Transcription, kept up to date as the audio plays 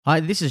Hi,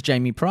 this is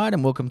Jamie Pride,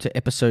 and welcome to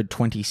episode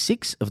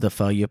 26 of the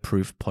Failure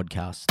Proof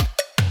Podcast.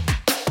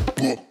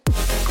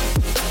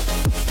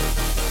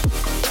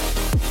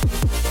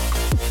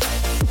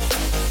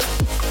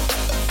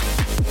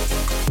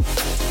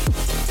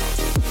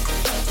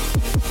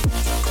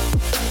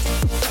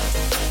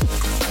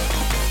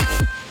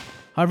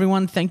 Hi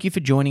everyone, thank you for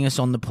joining us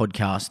on the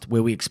podcast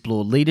where we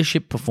explore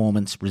leadership,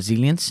 performance,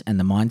 resilience, and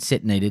the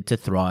mindset needed to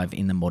thrive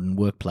in the modern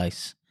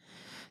workplace.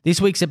 This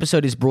week's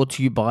episode is brought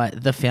to you by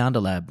The Founder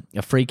Lab,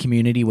 a free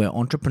community where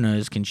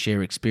entrepreneurs can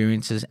share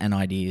experiences and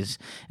ideas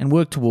and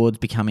work towards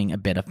becoming a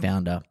better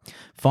founder.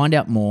 Find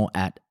out more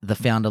at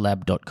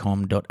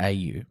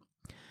thefounderlab.com.au.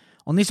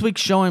 On this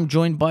week's show, I'm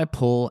joined by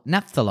Paul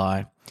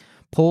Naphtali.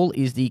 Paul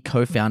is the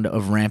co-founder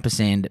of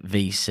Rampersand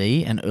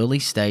VC, an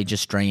early-stage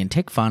Australian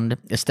tech fund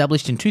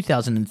established in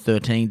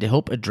 2013 to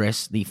help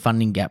address the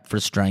funding gap for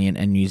Australian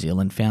and New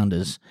Zealand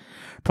founders.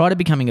 Prior to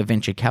becoming a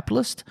venture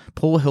capitalist,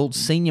 Paul held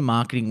senior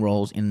marketing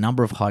roles in a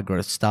number of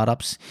high-growth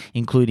startups,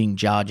 including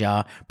Jar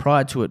Jar,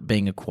 prior to it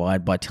being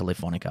acquired by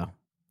Telefonica.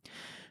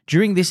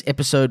 During this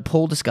episode,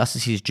 Paul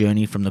discusses his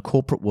journey from the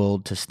corporate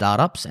world to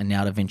startups and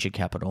now to venture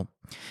capital.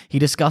 He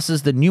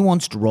discusses the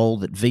nuanced role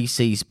that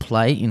VCs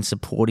play in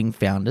supporting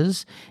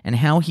founders and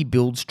how he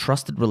builds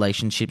trusted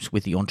relationships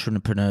with the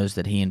entrepreneurs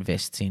that he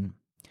invests in.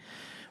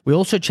 We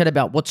also chat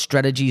about what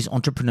strategies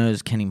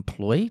entrepreneurs can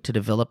employ to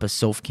develop a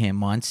self-care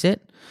mindset,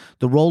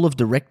 the role of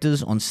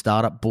directors on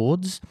startup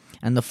boards,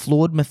 and the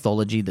flawed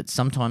mythology that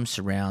sometimes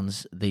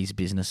surrounds these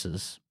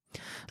businesses.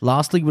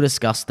 Lastly, we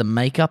discuss the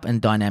makeup and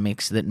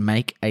dynamics that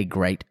make a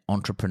great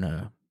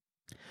entrepreneur.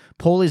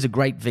 Paul is a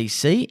great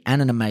VC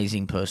and an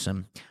amazing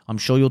person. I'm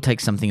sure you'll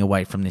take something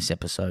away from this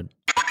episode.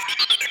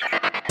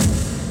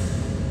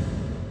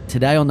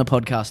 Today on the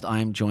podcast, I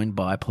am joined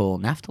by Paul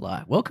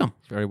Naphtali. Welcome.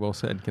 Very well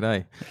said.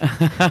 G'day.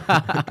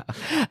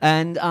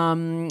 And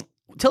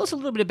tell us a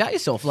little bit about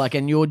yourself,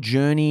 and your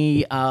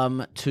journey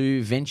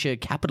to venture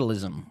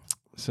capitalism.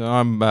 So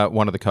I'm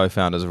one of the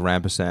co-founders of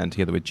Rampersand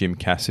together with Jim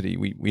Cassidy.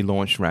 We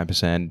launched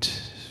Rampersand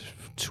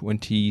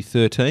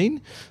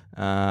 2013,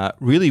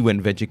 really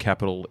when venture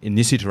capital in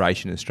this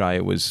iteration in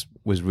Australia was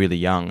really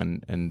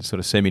young and sort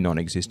of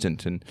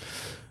semi-non-existent. And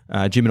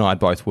Jim and I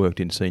both worked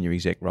in senior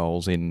exec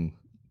roles in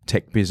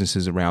tech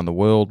businesses around the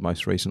world.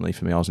 Most recently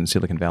for me, I was in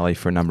Silicon Valley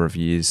for a number of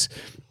years,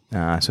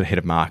 sort of head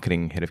of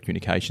marketing, head of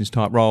communications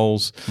type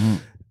roles,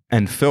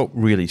 and felt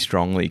really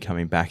strongly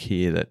coming back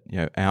here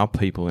that our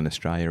people in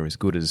Australia are as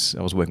good as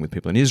I was working with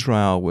people in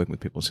Israel, working with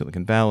people in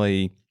Silicon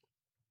Valley,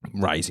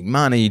 raising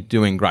money,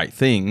 doing great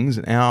things,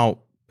 and our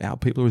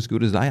people are as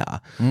good as they are.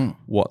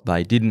 What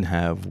they didn't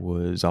have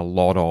was a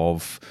lot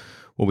of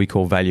what we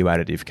call value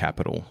additive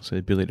capital, so the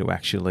ability to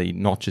actually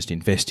not just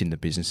invest in the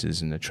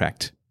businesses and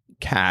attract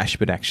cash,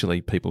 but actually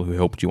people who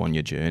helped you on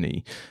your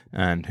journey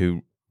and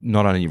who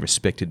not only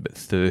respected but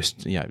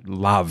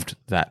loved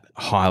that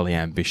highly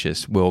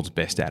ambitious world's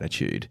best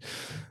attitude.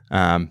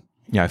 5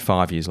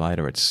 years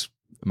later, it's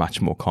much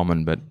more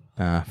common, but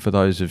for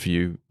those of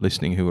you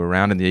listening who were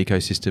around in the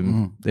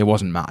ecosystem, there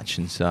wasn't much,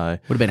 and so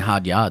would have been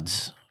hard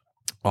yards.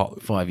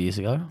 5 years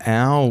ago?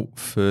 Our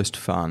first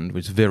fund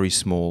was very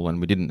small, and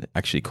we didn't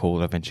actually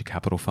call it a venture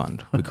capital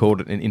fund. We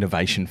called it an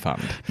innovation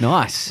fund.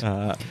 Nice.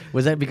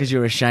 Was that because you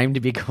were ashamed to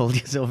be called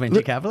yourself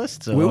venture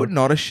capitalists? Or? We were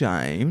not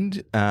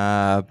ashamed,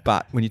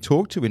 but when you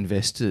talk to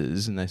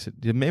investors, and they said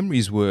the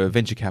memories were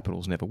venture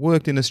capital's never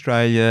worked in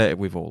Australia,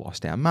 we've all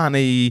lost our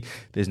money,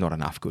 there's not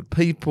enough good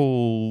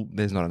people,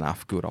 there's not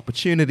enough good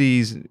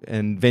opportunities,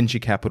 and venture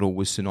capital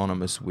was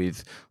synonymous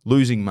with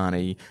losing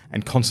money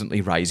and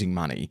constantly raising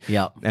money.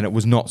 Yep. And it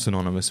was not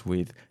synonymous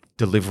with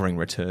delivering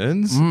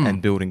returns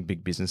and building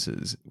big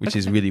businesses, which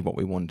is really what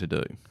we wanted to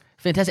do.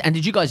 Fantastic. And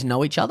did you guys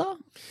know each other?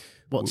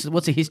 What's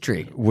the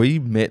history? We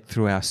met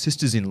through our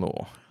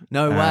sisters-in-law.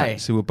 No way.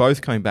 So we're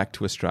both coming back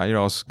to Australia.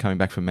 I was coming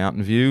back from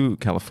Mountain View,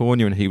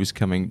 California,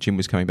 and Jim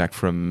was coming back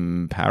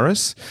from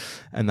Paris.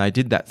 And they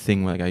did that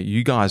thing where they go,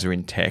 you guys are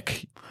in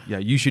tech. Yeah,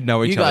 you should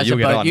know each other.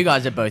 You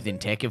guys are both in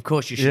tech. Of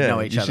course, you should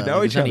know each other.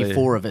 There's only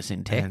 4 of us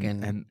in tech,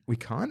 and we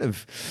kind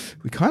of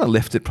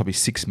left it probably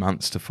 6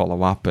 months to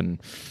follow up,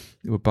 and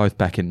we were both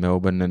back in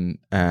Melbourne,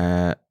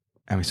 and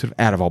we sort of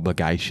out of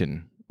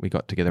obligation, we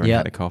got together and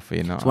had a coffee.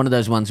 And it's one of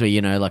those ones where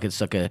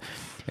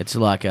it's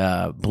like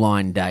a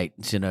blind date,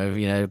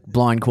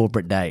 blind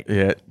corporate date.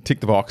 Yeah, tick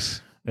the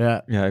box.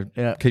 Yeah,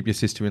 keep your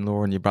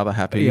sister-in-law and your brother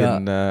happy,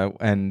 and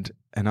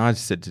I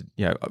said,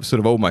 sort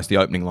of almost the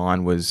opening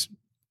line was,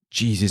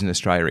 geez, isn't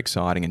Australia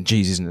exciting? And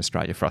geez, isn't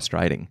Australia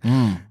frustrating?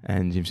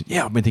 And Jim said,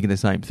 yeah, I've been thinking the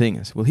same thing.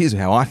 I said, well, here's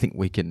how I think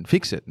we can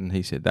fix it. And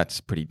he said,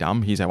 that's pretty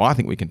dumb. Here's how I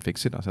think we can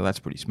fix it. I said, that's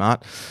pretty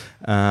smart.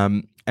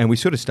 And we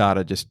sort of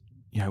started just,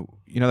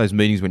 those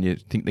meetings when you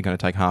think they're going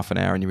to take half an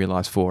hour and you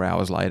realise 4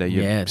 hours later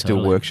you're still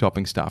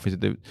workshopping stuff.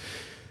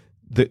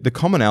 The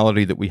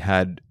commonality that we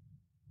had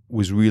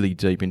was really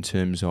deep in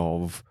terms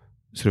of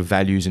sort of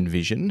values and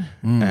vision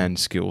and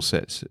skill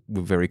sets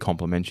were very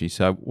complementary.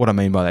 So what I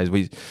mean by that is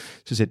we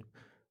just said,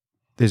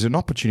 there's an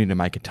opportunity to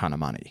make a ton of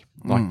money.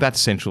 Like that's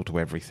central to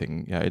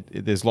everything.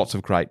 There's lots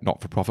of great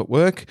not-for-profit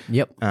work.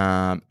 Yep.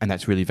 And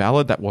that's really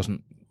valid. That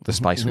wasn't the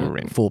space we were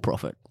in. For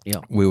profit.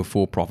 Yeah. We were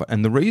for profit.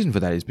 And the reason for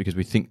that is because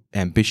we think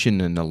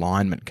ambition and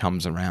alignment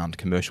comes around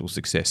commercial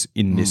success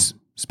in this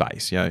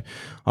space.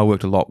 I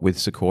worked a lot with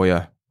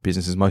Sequoia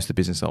businesses. Most of the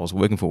businesses I was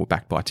working for were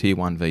backed by tier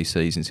 1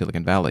 VCs in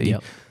Silicon Valley.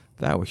 Yep.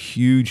 They were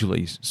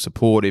hugely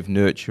supportive,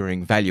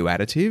 nurturing, value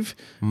additive,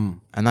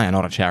 and they are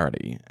not a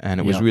charity.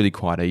 And it was really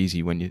quite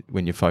easy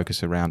when you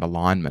focus around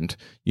alignment,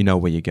 you know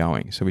where you're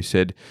going. So we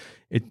said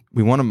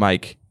we want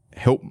to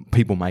help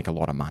people make a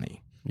lot of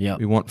money. Yeah.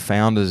 We want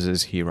founders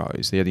as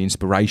heroes. They're the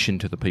inspiration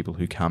to the people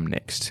who come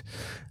next.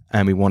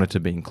 And we want it to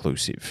be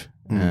inclusive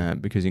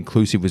because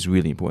inclusive was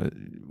really important.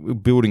 We're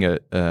building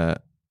a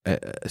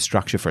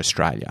structure for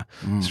Australia.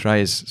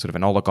 Australia's sort of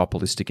an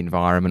oligopolistic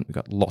environment. We've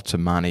got lots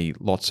of money,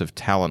 lots of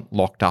talent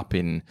locked up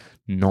in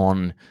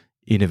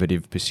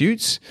non-innovative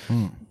pursuits.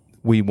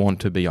 We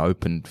want to be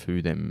open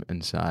to them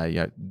and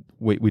say,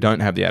 we don't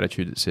have the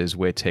attitude that says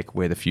we're tech,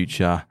 we're the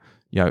future.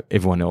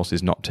 Everyone else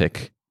is not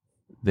tech.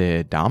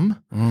 They're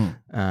dumb.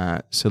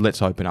 So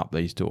let's open up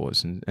these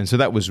doors. And so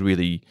that was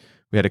really,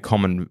 we had a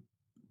common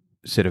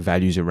set of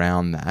values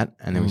around that.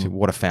 And then we said,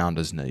 what do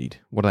founders need?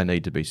 What do they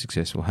need to be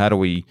successful? How do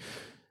we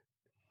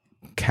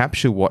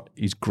capture what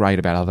is great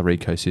about other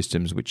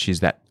ecosystems, which is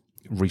that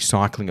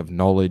recycling of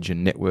knowledge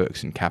and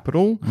networks and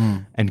capital,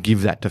 and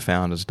give that to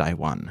founders day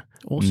one.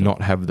 Awesome.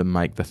 Not have them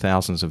make the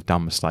thousands of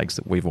dumb mistakes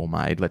that we've all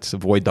made. Let's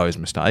avoid those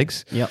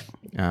mistakes. Yep.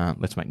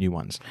 Let's make new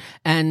ones.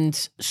 And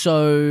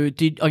so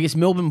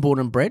Melbourne born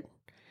and bred?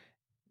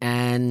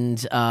 And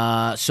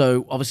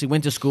so obviously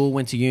went to school,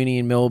 went to uni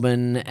in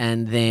Melbourne,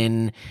 and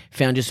then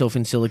found yourself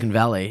in Silicon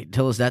Valley.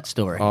 Tell us that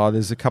story. Oh,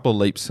 there's a couple of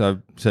leaps.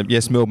 So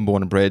yes, Melbourne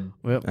born and bred.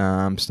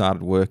 Yep.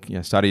 Started work.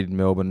 Studied in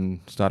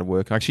Melbourne. Started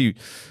work. Actually,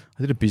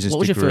 I did a business degree.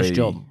 What was your first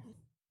job?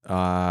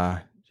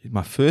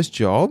 My first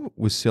job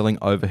was selling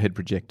overhead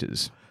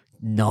projectors.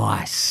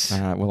 Nice.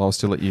 While I was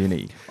still at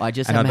uni. I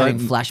just am having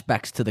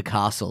flashbacks to the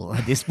castle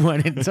at this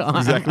point in time.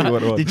 Exactly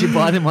what it was. Did you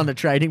buy them on the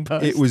trading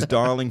post? It was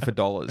dialing for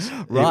dollars.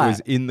 Right. It was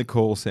in the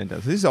call centre.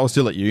 So I was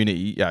still at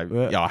uni.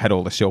 I had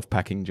all the shelf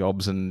packing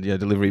jobs and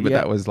delivery, but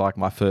that was like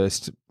my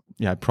first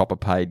proper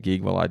paid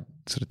gig. Well, I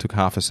sort of took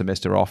half a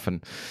semester off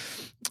and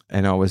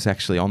I was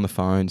actually on the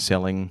phone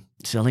selling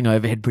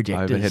overhead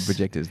projectors. Overhead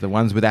projectors, the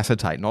ones with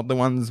acetate, not the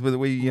ones with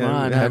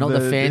not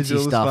the fancy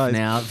stuff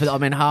now.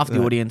 Half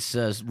the audience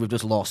we've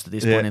just lost at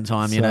this point in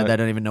time. They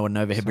don't even know what an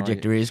overhead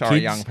projector is.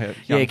 Sorry, kids,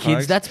 young kids.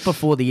 folks. That's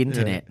before the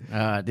internet.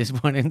 At this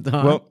point in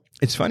time. Well,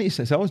 it's funny.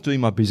 So I was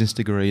doing my business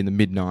degree in the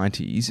mid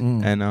 '90s,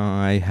 and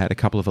I had a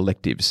couple of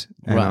electives,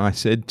 and I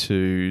said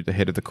to the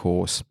head of the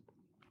course,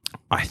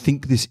 I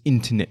think this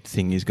internet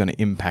thing is going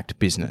to impact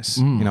business.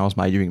 I was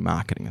majoring in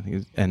marketing, I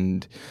think,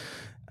 and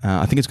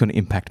I think it's going to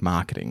impact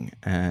marketing.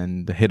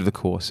 And the head of the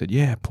course said,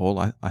 yeah, Paul,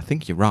 I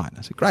think you're right.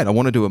 I said, great, I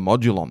want to do a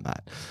module on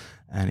that.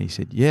 And he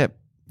said, yeah,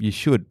 you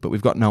should, but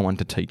we've got no one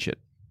to teach it.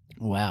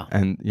 Wow.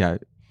 And,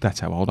 that's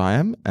how old I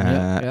am.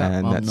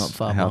 And I'm that's not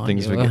far how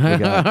things were going.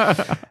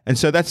 And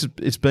so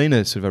it's been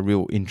a sort of a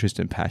real interest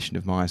and passion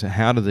of mine. So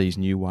how do these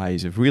new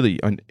ways of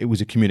it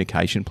was a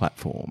communication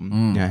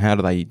platform. How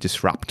do they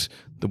disrupt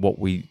the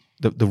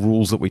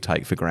rules that we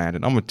take for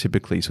granted? I'm a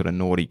typically sort of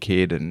naughty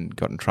kid and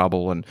got in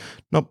trouble, and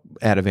not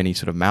out of any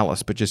sort of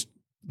malice, but just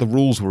the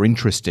rules were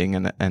interesting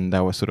and they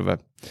were sort of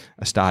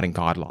a starting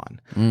guideline.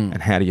 And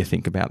how do you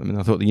think about them? And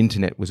I thought the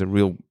internet was a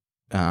real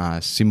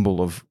symbol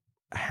of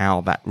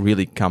how that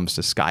really comes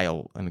to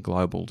scale and a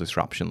global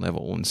disruption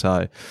level. And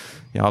so,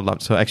 I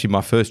loved. So actually,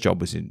 my first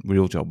job was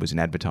in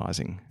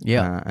advertising,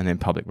 and then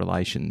public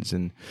relations,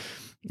 and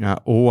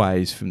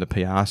always from the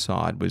PR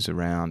side was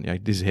around.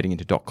 This is heading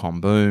into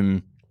 .com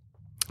boom.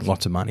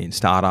 Lots of money in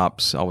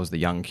startups. I was the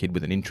young kid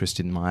with an interest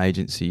in my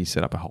agency,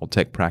 set up a whole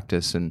tech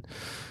practice, and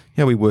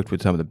we worked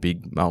with some of the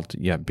big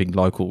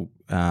local,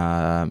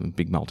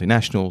 big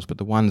multinationals. But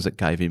the ones that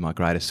gave me my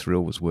greatest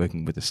thrill was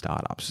working with the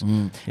startups.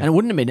 And it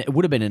would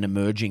have been an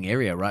emerging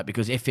area, right?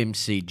 Because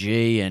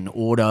FMCG and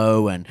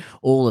auto and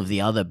all of the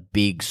other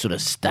big sort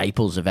of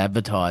staples of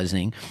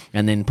advertising,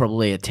 and then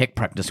probably a tech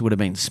practice would have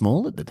been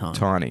small at the time.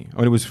 Tiny.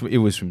 I mean, it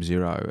was from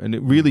zero, and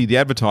the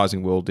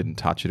advertising world didn't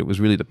touch it. It was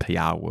really the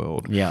PR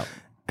world. Yeah.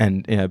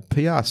 And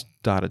PR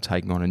started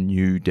taking on a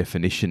new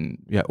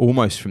definition,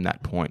 almost from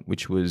that point,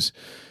 which was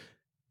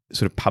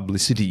sort of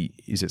publicity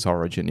is its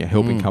origin.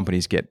 Helping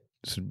companies get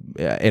sort of,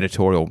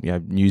 editorial,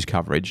 news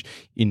coverage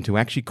into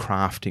actually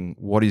crafting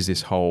what is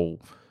this whole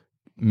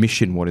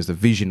mission, what is the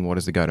vision, what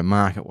is the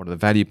go-to-market, what are the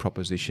value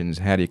propositions,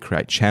 how do you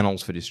create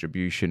channels for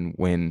distribution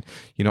when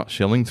you're not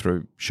selling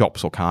through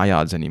shops or car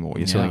yards anymore,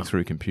 you're selling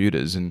through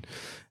computers, and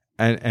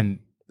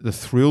the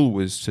thrill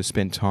was to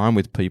spend time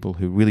with people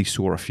who really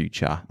saw a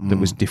future that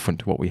was different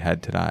to what we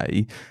had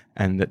today,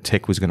 and that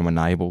tech was going to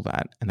enable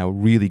that. And they were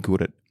really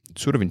good at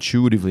sort of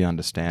intuitively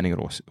understanding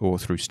it or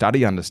through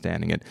study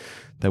understanding it.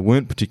 They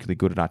weren't particularly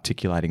good at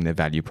articulating their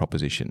value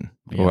proposition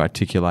or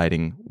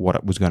articulating what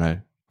it was going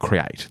to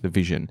create, the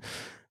vision.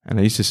 And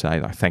I used to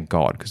say, thank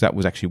God, because that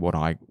was actually what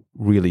I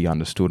really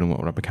understood and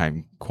what I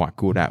became quite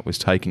good at was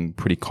taking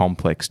pretty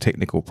complex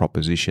technical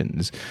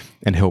propositions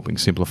and helping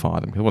simplify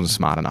them. I wasn't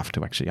smart enough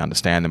to actually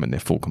understand them in their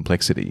full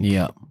complexity.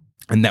 Yeah.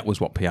 And that was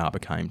what PR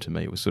became to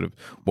me. It was sort of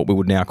what we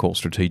would now call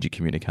strategic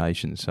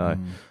communication. So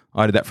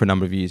I did that for a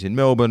number of years in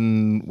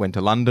Melbourne, went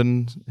to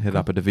London, headed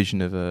up a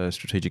division of a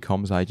strategic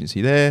comms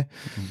agency there,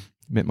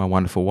 met my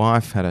wonderful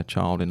wife, had a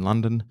child in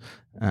London.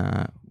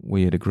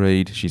 We had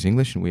agreed, she's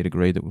English, and we had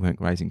agreed that we weren't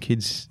raising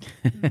kids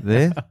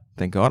there.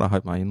 Thank God. I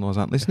hope my in-laws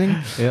aren't listening.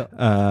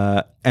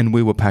 Yeah. And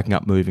we were packing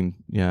up moving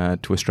to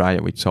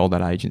Australia. We'd sold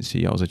that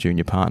agency. I was a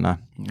junior partner.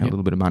 Had a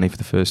little bit of money for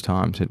the first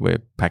time. Said we're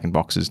packing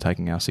boxes,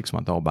 taking our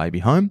 6-month-old baby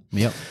home.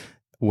 Yep.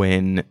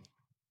 When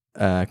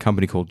a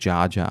company called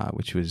Jar Jar,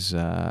 which was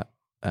an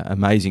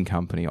amazing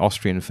company,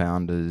 Austrian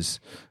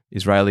founders,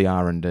 Israeli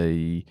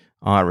R&D,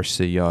 Irish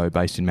CEO,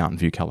 based in Mountain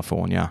View,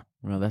 California.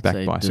 Well, that's backed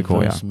a by diverse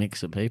Sequoia.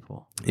 mix of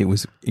people. It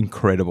was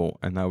incredible,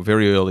 and they were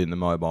very early in the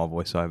mobile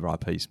voice over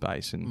IP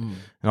space. And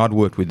I'd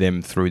worked with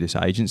them through this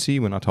agency.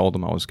 When I told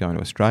them I was going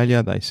to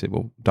Australia, they said,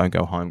 well, don't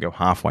go home, go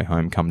halfway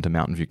home, come to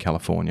Mountain View,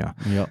 California,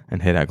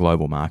 and head our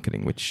global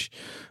marketing, which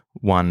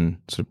one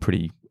sort of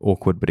pretty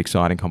awkward but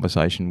exciting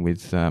conversation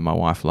with my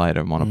wife later.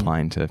 I'm on a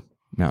plane to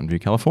Mountain View,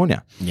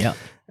 California. Yeah.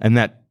 And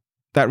that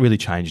really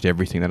changed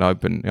everything. That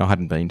opened. I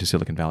hadn't been to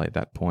Silicon Valley at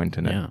that point,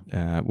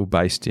 and we're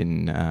based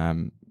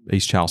in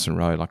East Charleston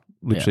Road, like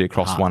literally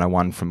across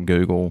 101 from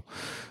Google.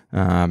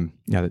 The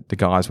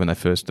guys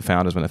the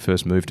founders when they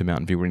first moved to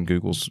Mountain View were in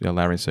Google's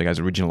Larry and Sergey's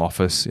original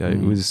office.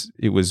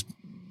 It was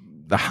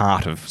the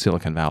heart of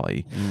Silicon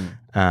Valley.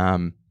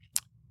 And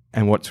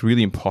what's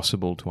really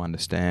impossible to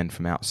understand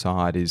from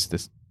outside is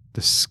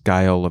the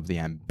scale of the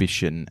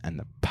ambition and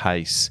the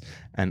pace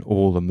and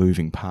all the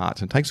moving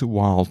parts. And it takes a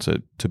while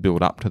to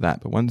build up to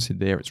that, but once you're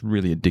there, it's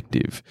really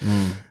addictive.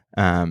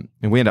 And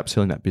we ended up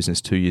selling that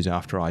business 2 years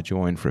after I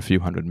joined for a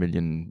few €100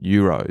 million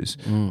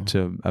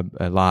to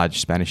a large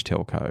Spanish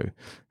telco.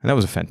 And that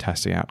was a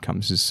fantastic outcome.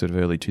 This is sort of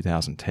early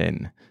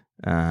 2010.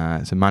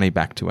 So money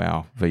back to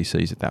our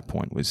VCs at that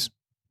point was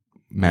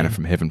manna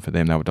from heaven for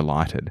them. They were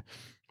delighted.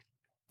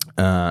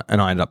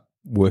 And I ended up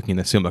working in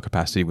a similar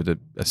capacity with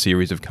a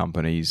series of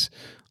companies,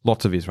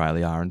 lots of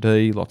Israeli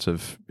R&D, lots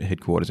of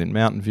headquarters in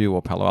Mountain View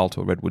or Palo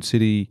Alto or Redwood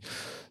City,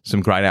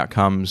 some great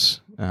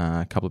outcomes.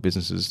 A couple of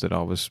businesses that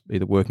I was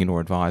either working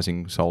or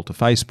advising sold to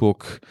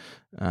Facebook,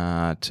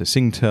 to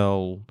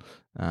Singtel.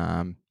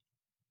 A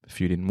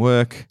few didn't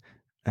work.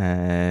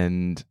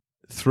 And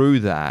through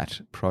that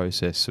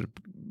process, sort of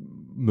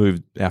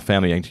moved, our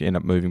family actually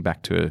ended up moving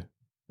back to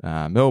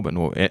Melbourne,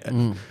 or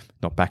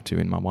not back to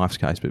in my wife's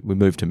case, but we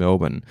moved to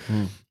Melbourne.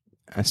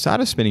 I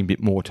started spending a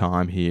bit more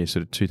time here,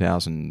 sort of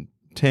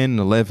 2010,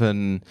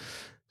 11,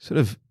 sort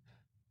of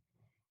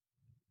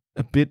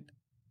a bit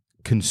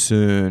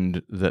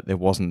concerned that there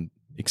wasn't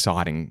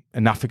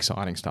enough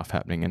exciting stuff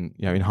happening. And,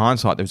 in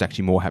hindsight, there was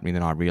actually more happening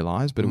than I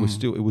realised, but it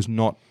was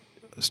not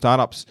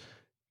startups.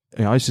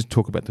 I used to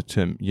talk about the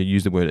term, you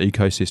use the word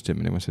ecosystem, and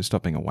everyone says,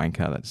 stop being a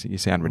wanker. You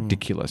sound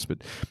ridiculous, but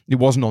it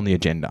wasn't on the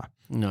agenda.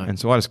 No. And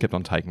so I just kept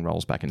on taking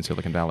roles back in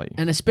Silicon Valley.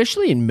 And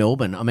especially in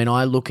Melbourne, I mean,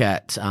 I look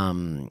at,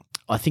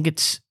 I think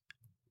it's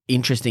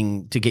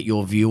interesting to get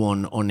your view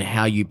on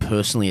how you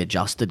personally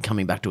adjusted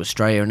coming back to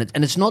Australia.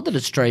 And it's not that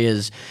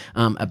Australia's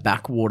a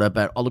backwater,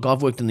 but look,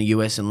 I've worked in the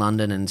US and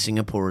London and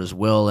Singapore as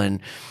well. And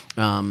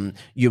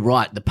you're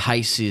right, the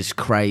pace is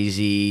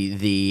crazy.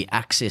 The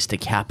access to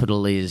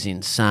capital is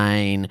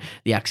insane.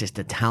 The access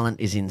to talent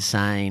is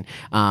insane.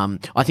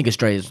 I think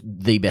Australia's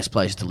the best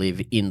place to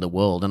live in the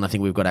world. And I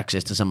think we've got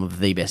access to some of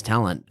the best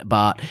talent.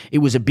 But it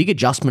was a big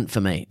adjustment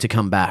for me to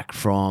come back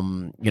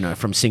from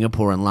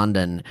Singapore and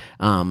London,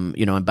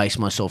 and base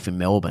myself in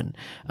Melbourne.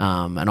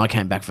 And I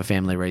came back for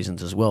family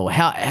reasons as well.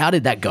 How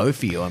did that go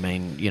for you? I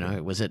mean,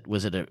 was it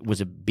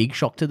a big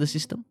shock to the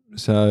system?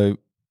 So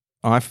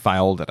I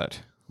failed at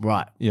it.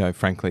 Right.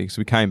 Frankly, so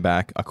we came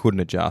back, I couldn't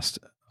adjust.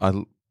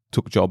 I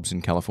took jobs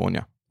in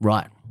California.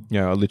 Right.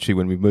 I literally,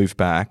 when we moved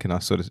back and I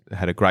sort of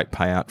had a great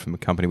payout from a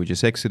company we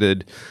just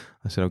exited,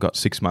 I said, I've got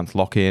 6-month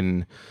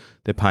lock-in.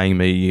 They're paying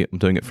me. I'm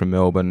doing it from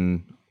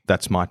Melbourne.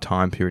 That's my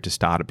time period to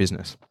start a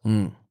business.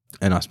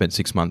 And I spent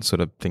 6 months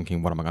sort of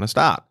thinking, what am I going to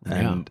start?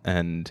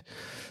 And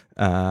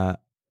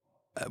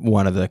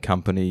one of the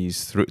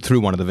companies,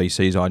 through one of the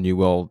VCs I knew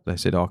well, they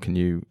said, can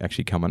you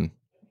actually come and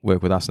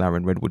work with us? And they were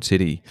in Redwood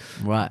City.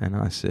 Right. And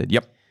I said,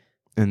 yep.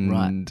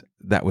 And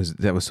that was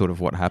sort of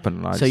what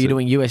happened. So you're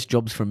doing US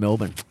jobs from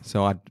Melbourne.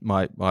 So I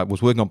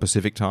was working on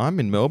Pacific time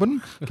in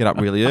Melbourne, get up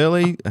really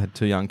early, I had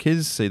 2 young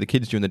kids, see the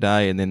kids during the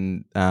day, and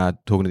then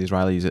talking to the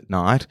Israelis at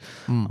night.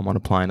 I'm on a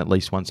plane at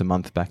least once a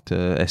month back to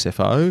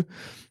SFO.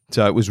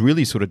 So it was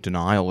really sort of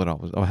denial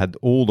that I had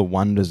all the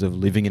wonders of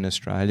living in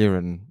Australia,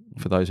 and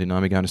for those who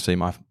know me, going to see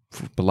my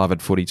beloved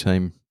footy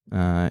team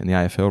in the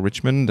AFL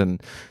Richmond,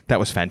 and that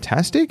was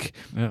fantastic.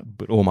 Yeah.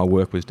 But all my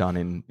work was done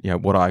in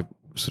what I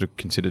sort of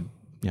considered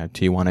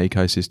tier 1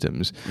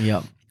 ecosystems.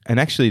 Yeah. And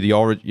actually the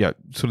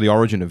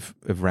origin of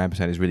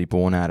Rampersand is really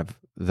born out of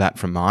that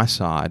from my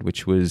side,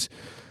 which was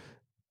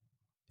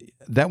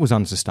that was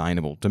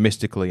unsustainable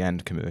domestically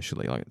and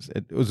commercially. Like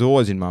it was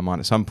always in my mind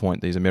at some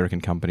point these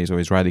American companies or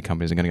Israeli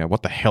companies are going to go,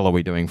 what the hell are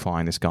we doing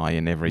flying this guy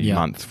in every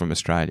month from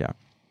Australia?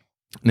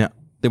 Now,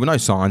 there were no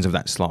signs of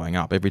that slowing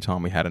up. Every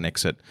time we had an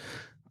exit,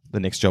 the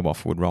next job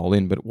offer would roll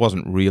in, but it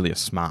wasn't really a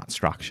smart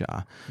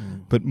structure.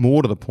 But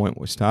more to the point,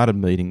 we started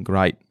meeting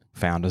great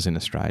founders in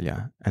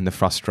Australia, and the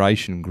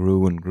frustration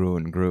grew and grew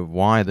and grew.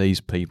 Why are these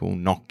people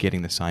not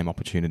getting the same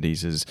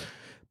opportunities as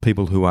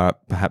people who are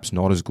perhaps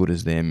not as good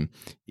as them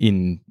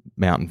in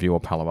Mountain View or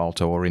Palo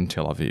Alto or in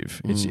Tel Aviv?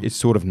 It's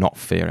sort of not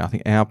fair. I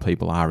think our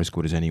people are as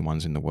good as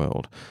anyone's in the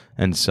world.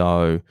 And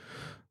so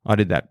I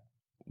did that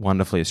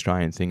wonderfully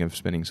Australian thing of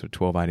spending sort of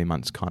 12, 18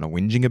 months kind of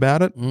whinging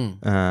about it.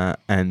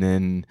 And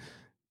then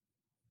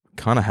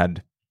kind of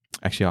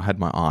I had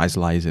my eyes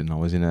lasered, and I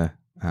was in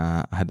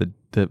I had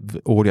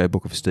the audio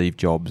book of Steve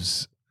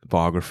Jobs'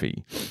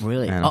 biography.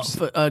 Really? Just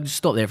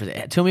stop there for a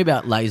second. Tell me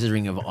about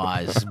lasering of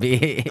eyes.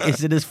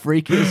 Is it as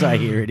freaky as I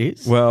hear it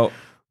is? Well,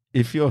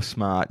 if you're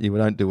smart, you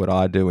don't do what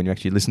I do and you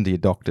actually listen to your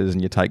doctors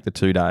and you take the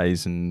 2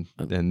 days and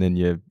then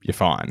you're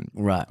fine.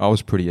 Right. I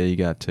was pretty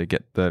eager to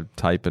get the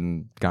tape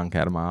and gunk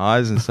out of my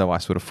eyes, and so I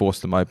sort of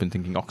forced them open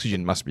thinking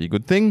oxygen must be a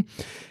good thing.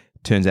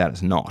 Turns out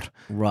it's not.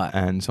 Right.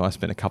 And so I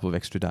spent a couple of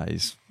extra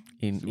days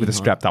with a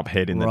strapped up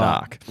head in the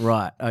dark.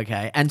 Right,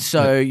 okay. And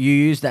so you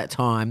used that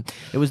time.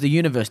 It was the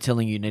universe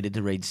telling you needed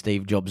to read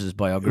Steve Jobs'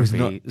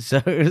 biography.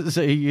 So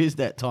you used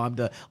that time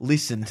to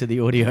listen to the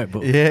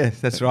audiobook. Yeah,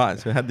 that's right.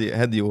 So I had the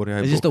audio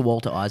book. Is this the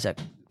Walter Isaac?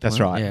 That's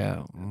right.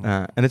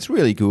 Yeah. And it's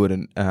really good.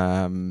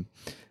 And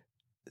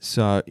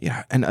so,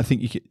 and I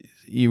think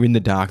you're in the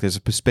dark. There's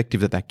a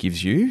perspective that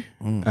gives you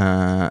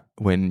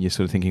when you're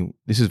sort of thinking,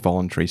 this is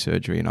voluntary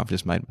surgery and I've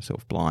just made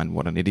myself blind.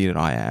 What an idiot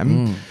I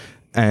am.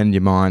 And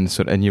your mind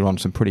and you're on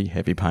some pretty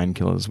heavy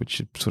painkillers, which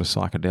are sort of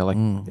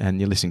psychedelic, and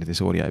you're listening to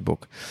this audio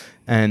book.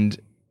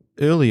 And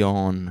early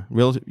on,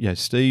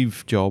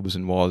 Steve Jobs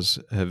and Woz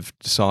have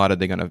decided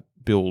they're going to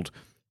build,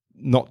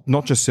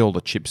 not just sell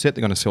the chipset,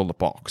 they're going to sell the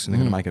box, and they're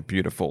going to make it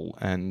beautiful.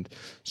 And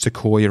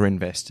Sequoia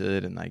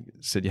invested, and they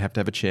said you have to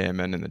have a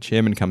chairman, and the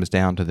chairman comes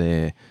down to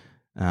their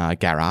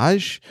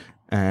garage,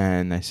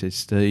 and they said,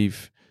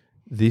 Steve,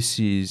 this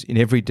is, in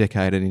every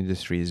decade an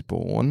industry is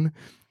born,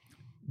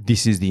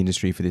 this is the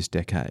industry for this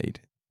decade.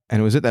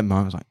 And it was at that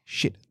moment I was like,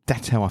 shit,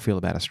 that's how I feel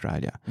about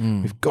Australia.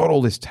 We've got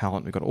all this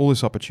talent. We've got all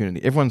this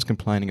opportunity. Everyone's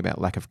complaining about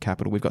lack of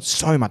capital. We've got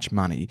so much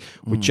money.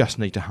 We just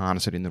need to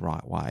harness it in the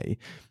right way.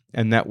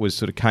 And that was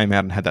sort of came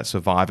out and had that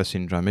survivor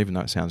syndrome, even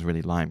though it sounds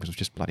really lame because it was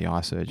just bloody eye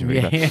surgery.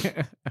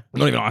 Yeah.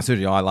 Not even eye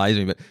surgery, eye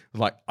lasering, but it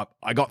was like,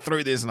 I got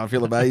through this and I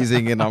feel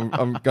amazing and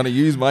I'm going to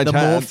use my The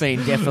chance.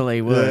 morphine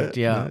definitely worked,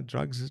 yeah. No,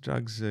 drugs have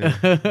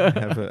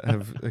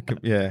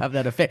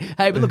that effect.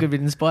 Hey, but look, if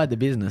it inspired the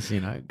business,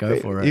 go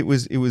for it. It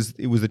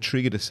was a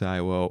trigger to say,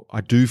 well,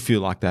 I do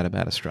feel like that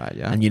about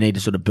Australia. And you need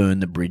to sort of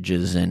burn the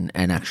bridges and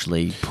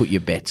actually put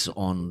your bets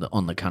on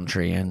the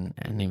country and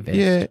invest.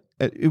 Yeah.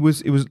 It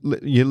was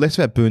less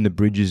about burn the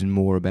bridges and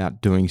more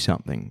about doing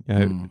something.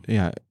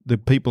 The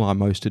people I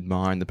most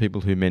admire, and the people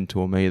who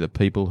mentor me, the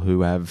people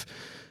who have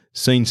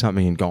seen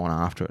something and gone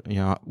after it.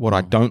 What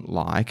I don't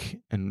like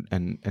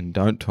and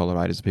don't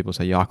tolerate is the people who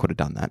say, I could have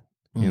done that.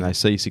 They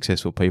see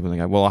successful people and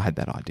they go, well, I had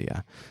that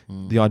idea.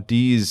 The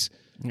idea's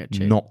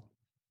not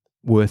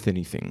worth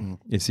anything.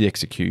 It's the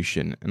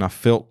execution. And I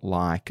felt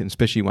like, and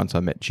especially once I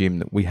met Jim,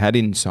 that we had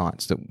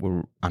insights that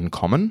were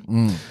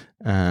uncommon,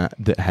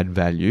 that had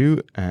value,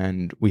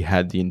 and we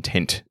had the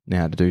intent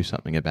now to do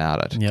something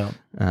about it. Yeah.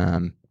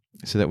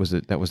 So that was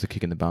the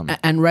kick in the bum.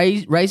 And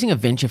raising a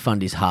venture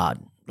fund is hard.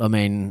 I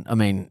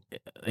mean,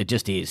 it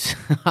just is.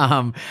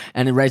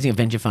 And raising a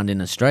venture fund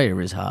in Australia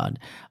is hard,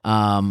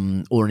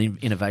 or an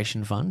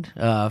innovation fund,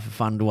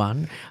 Fund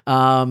One.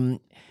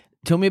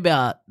 Tell me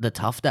about the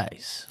tough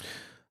days.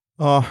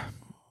 Or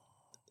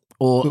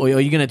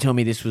are you going to tell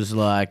me this was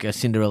like a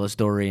Cinderella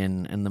story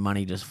and the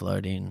money just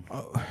flowed in?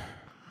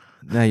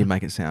 Now you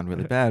make it sound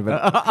really bad,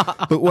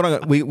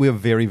 but we were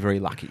very, very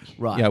lucky.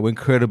 Right. Yeah, we're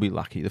incredibly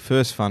lucky. The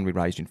first fund we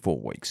raised in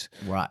 4 weeks.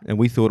 Right. And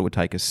we thought it would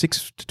take us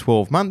 6 to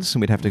 12 months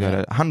and we'd have to go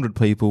to 100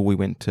 people. We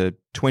went to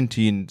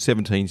 20 and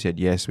 17 said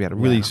yes. We had a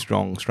really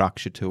strong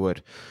structure to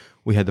it.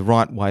 We had the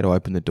right way to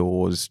open the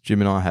doors.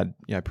 Jim and I had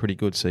pretty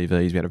good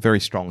CVs. We had a very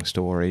strong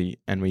story,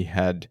 and we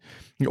had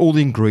all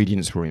the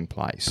ingredients were in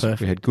place.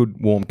 Perfect. We had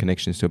good, warm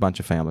connections to a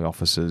bunch of family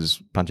offices,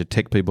 a bunch of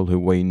tech people who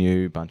we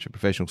knew, a bunch of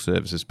professional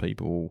services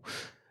people.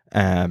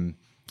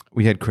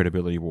 We had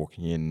credibility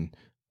walking in.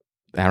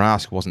 Our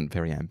ask wasn't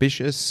very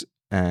ambitious,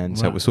 and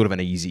so it was sort of an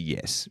easy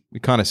yes.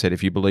 We kind of said,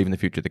 if you believe in the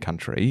future of the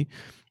country,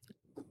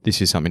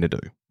 this is something to do.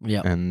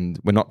 Yeah. And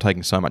we're not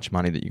taking so much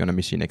money that you're going to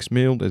miss your next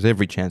meal. There's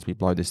every chance we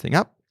blow this thing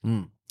up.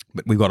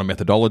 But we've got a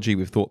methodology.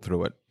 We've thought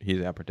through it.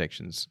 Here's our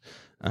protections.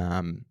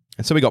 And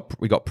And so we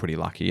got pretty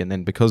lucky. And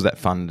then because that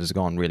fund has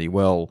gone really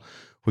well,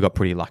 we got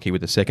pretty lucky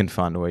with the second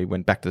fund where we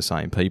went back to the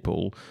same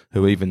people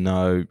who, even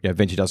though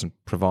venture doesn't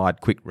provide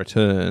quick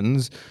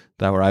returns,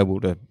 they were able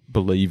to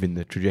believe in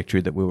the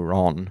trajectory that we were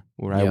on.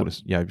 We were able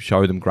to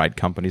show them great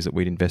companies that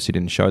we'd invested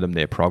in, show them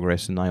their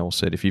progress, and they all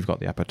said, if you've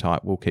got the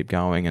appetite, we'll keep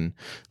going. And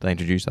they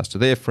introduced us to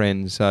their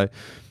friends. So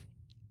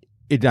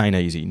it ain't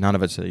easy. None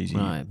of it's easy.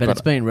 Right, but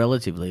it's been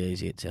relatively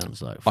easy, it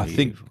sounds like, for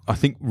you. I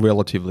think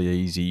relatively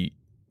easy.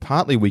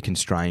 Partly we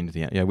constrained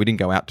we didn't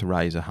go out to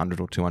raise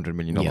 $100 or $200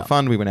 million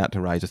fund. We went out to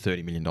raise a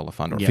 $30 million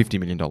fund or a $50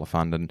 million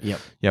fund. And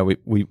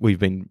we've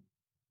been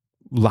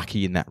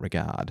lucky in that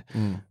regard.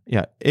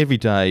 Every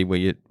day where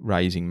you're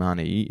raising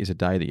money is a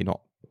day that you're not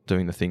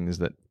doing the things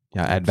that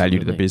add value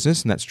to the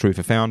business. And that's true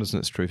for founders and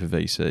it's true for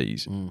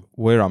VCs.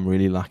 Where I'm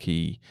really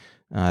lucky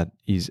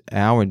is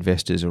our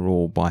investors are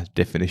all by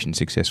definition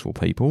successful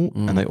people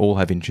and they all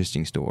have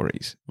interesting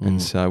stories.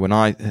 And so when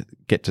I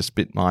get to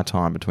split my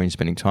time between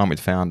spending time with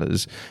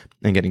founders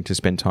and getting to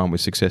spend time with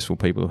successful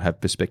people who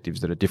have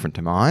perspectives that are different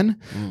to mine,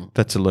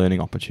 that's a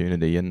learning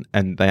opportunity.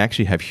 And they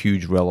actually have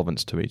huge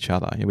relevance to each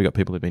other. We've got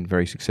people who've been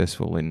very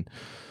successful in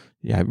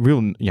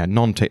real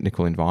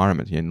non-technical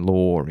environments, in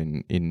law,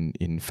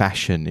 in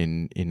fashion,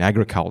 in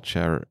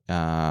agriculture,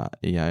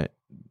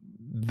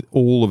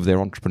 all of their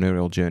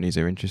entrepreneurial journeys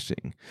are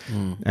interesting.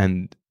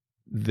 And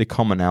the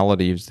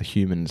commonality is the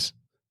humans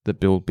that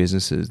build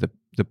businesses,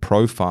 the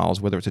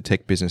profiles, whether it's a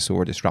tech business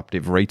or a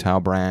disruptive retail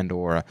brand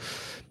or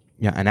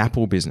an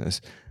Apple business,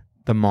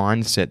 the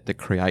mindset that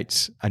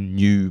creates a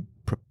new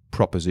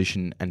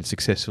proposition and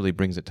successfully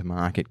brings it to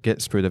market,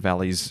 gets through the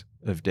valleys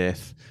of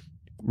death,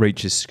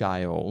 reaches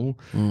scale.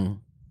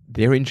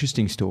 They're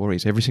interesting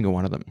stories, every single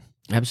one of them.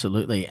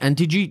 Absolutely. And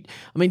did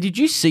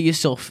you see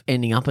yourself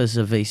ending up as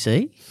a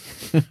VC?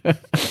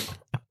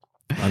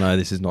 I know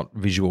this is not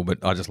visual,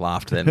 but I just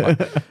laughed then.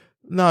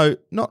 No,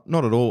 not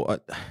at all.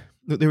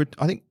 I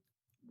think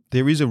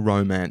there is a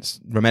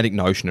romantic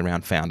notion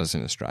around founders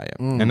in Australia.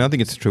 And I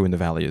think it's true in the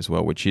Valley as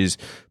well, which is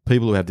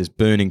people who have this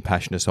burning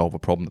passion to solve a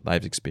problem that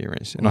they've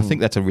experienced. And I think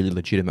that's a really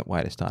legitimate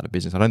way to start a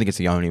business. I don't think it's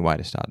the only way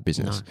to start a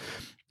business. No.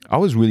 I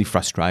was really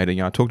frustrated.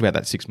 I talked about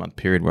that 6-month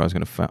period where I was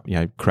going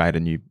to create a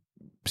new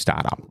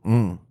startup.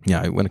 When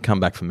I come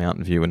back from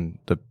Mountain View and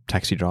the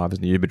taxi drivers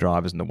and the Uber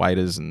drivers and the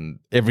waiters and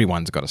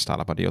everyone's got a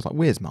startup idea. I was like,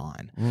 where's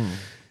mine?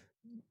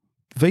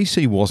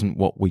 VC wasn't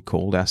what we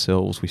called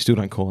ourselves. We still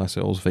don't call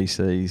ourselves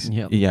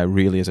VCs,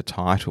 really as a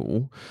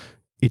title.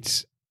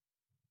 It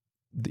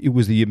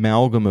was the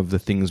amalgam of the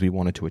things we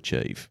wanted to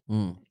achieve.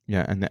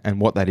 And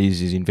what that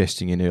is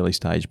investing in early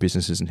stage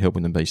businesses and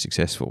helping them be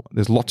successful.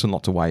 There's lots and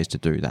lots of ways to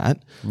do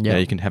that.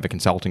 You can have a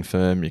consulting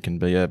firm, you can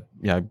be go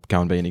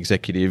and be an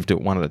executive, do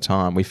it one at a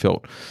time. We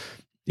felt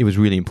it was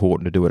really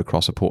important to do it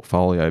across a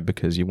portfolio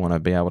because you want to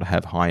be able to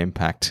have high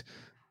impact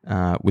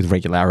with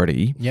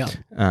regularity.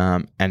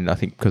 And I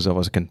think because I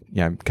was a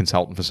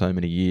consultant for so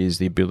many years,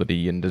 the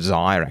ability and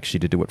desire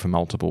actually to do it for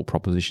multiple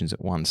propositions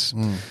at once.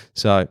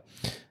 So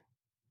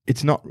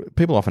it's not.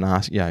 People often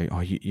ask,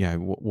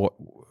 what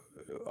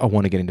I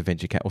want to get into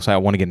venture capital. Say I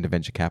want to get into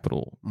venture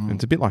capital. And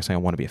it's a bit like saying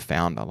I want to be a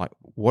founder. Like,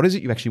 what is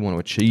it you actually want to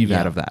achieve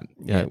out of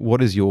that?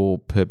 What is your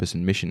purpose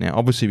and mission? Now,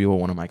 obviously, we all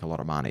want to make a lot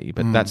of money,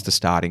 but that's the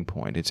starting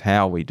point. It's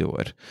how we do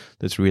it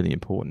that's really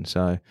important.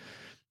 So,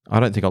 I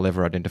don't think I'll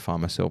ever identify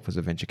myself as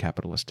a venture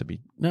capitalist.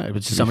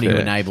 It's somebody who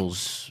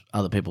enables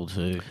other people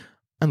to.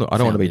 And look, I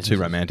don't want to be too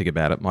romantic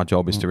about it. My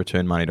job is to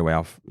return money to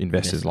our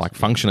investors. Like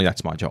functionally,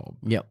 that's my job.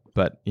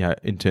 But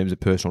in terms of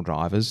personal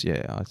drivers,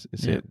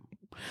 it's it.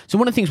 So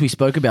one of the things we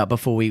spoke about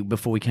before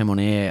we came on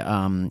air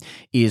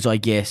is, I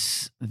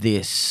guess,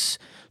 this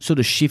sort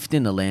of shift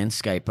in the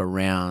landscape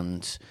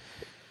around,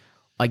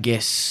 I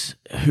guess,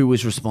 who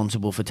is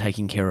responsible for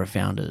taking care of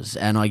founders.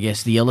 And I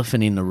guess the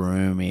elephant in the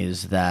room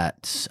is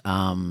that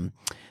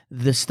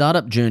the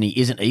startup journey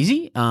isn't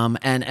easy.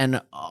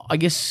 And I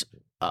guess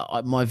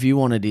my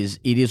view on it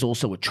is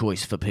also a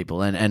choice for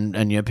people,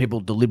 and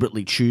people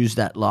deliberately choose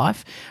that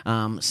life.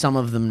 Some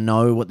of them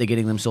know what they're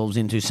getting themselves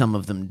into, some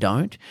of them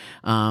don't.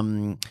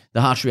 The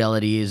harsh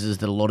reality is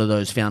that a lot of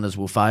those founders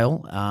will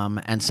fail,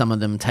 and some of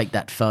them take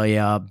that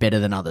failure better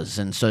than others.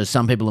 And so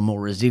some people are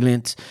more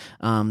resilient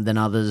than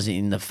others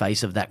in the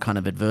face of that kind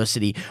of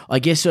adversity. I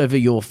guess over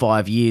your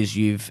 5 years,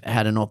 you've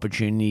had an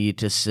opportunity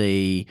to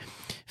see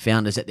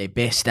founders at their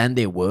best and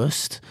their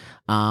worst.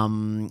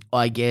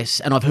 I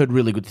guess, and I've heard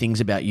really good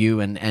things about you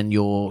and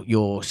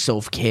your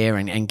self-care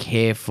and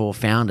care for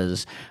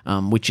founders,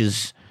 which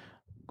is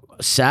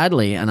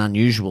sadly an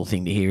unusual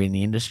thing to hear in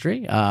the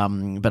industry,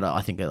 but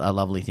I think a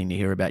lovely thing to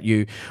hear about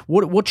you.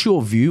 What's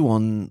your view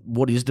on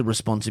what is the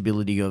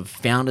responsibility of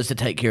founders to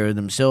take care of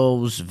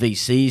themselves,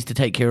 VCs to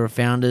take care of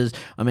founders?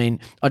 I mean,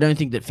 I don't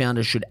think that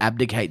founders should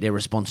abdicate their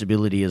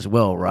responsibility as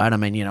well, right? I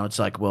mean, it's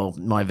like, well,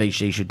 my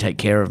VC should take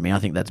care of me. I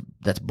think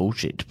that's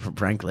bullshit,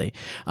 frankly.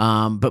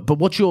 But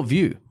what's your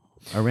view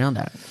around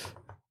that?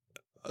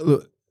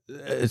 Look,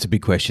 it's a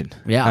big question.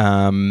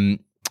 Yeah.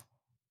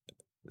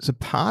 So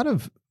part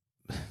of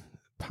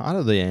part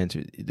of the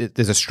answer,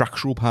 there's a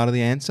structural part of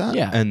the answer,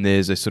 and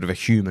there's a sort of a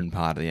human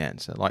part of the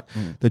answer. Like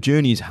the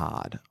journey is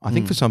hard. I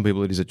think for some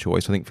people it is a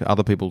choice. I think for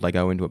other people they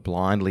go into it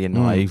blindly and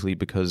naively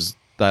because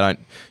they don't.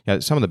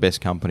 Some of the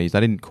best companies,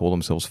 they didn't call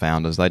themselves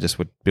founders. They just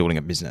were building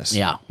a business.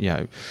 Yeah.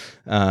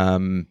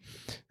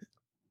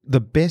 The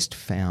best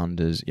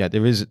founders.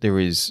 There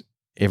is.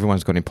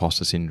 Everyone's got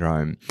imposter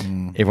syndrome.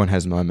 Everyone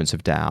has moments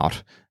of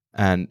doubt,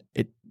 and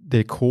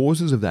the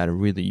causes of that are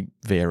really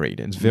varied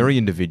and it's very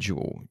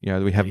individual.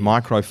 We have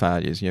micro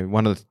failures.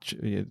 One of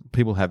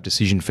people have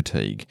decision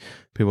fatigue.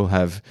 People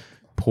have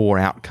poor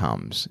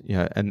outcomes.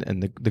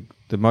 And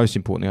the most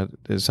important.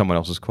 There's someone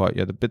else's quote.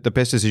 The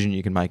best decision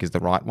you can make is the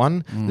right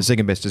one. The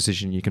second best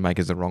decision you can make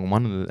is the wrong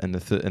one, and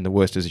the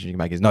worst decision you can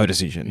make is no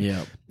decision.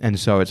 Yeah. And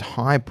so it's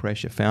high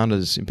pressure.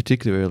 Founders, in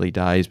particular early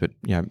days, but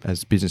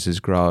as businesses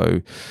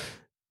grow,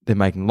 they're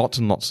making lots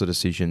and lots of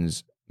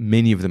decisions.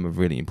 Many of them are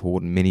really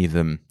important. Many of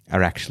them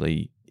are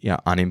actually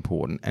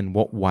unimportant. And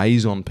what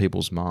weighs on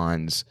people's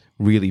minds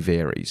really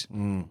varies.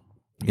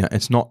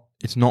 It's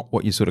not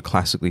what you sort of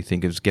classically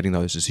think of as getting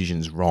those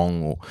decisions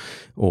wrong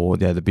or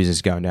the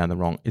business going down the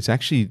wrong. It's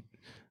actually,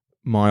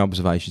 my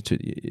observation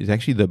is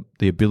actually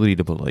the ability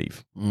to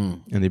believe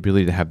and the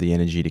ability to have the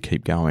energy to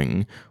keep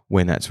going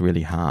when that's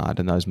really hard,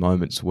 and those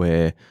moments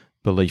where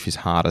belief is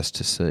hardest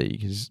to see,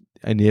 because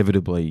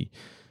inevitably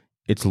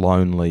it's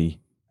lonely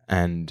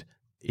and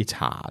it's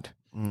hard.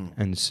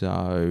 And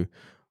so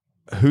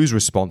whose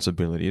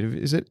responsibility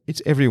is it?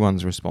 It's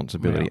everyone's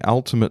responsibility.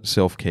 Ultimate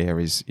self-care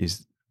is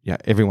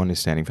everyone is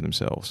standing for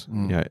themselves.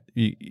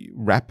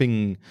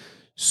 Wrapping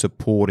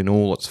support in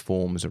all its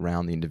forms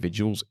around the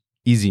individuals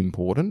is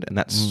important, and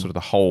that's sort of the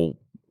whole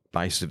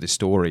basis of this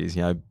story is,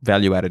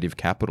 value additive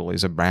capital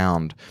is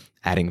around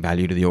adding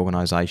value to the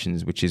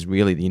organisations, which is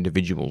really the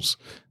individuals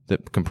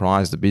that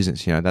comprise the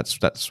business.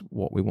 That's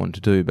what we want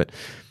to do. But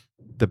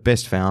the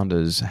best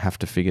founders have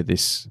to figure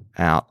this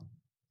out.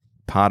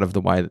 Part of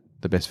the way that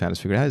the best founders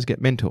figure it out is get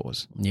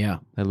mentors. Yeah.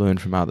 They learn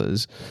from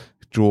others,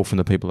 draw from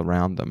the people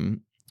around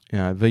them.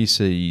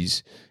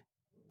 VCs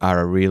are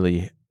a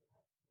really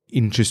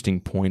interesting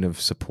point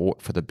of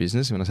support for the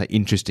business. When I say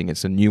interesting,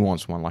 it's a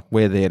nuanced one. Like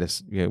we're there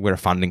to, we're a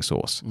funding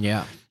source.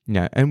 Yeah.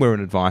 And we're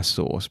an advice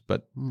source.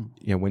 But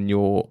when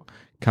you're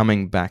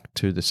coming back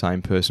to the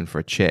same person for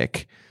a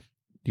check,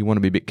 you want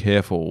to be a bit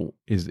careful.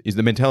 Is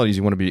the mentality is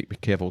you want to be a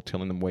bit careful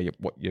telling them what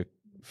your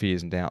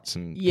fears and doubts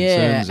and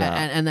concerns are.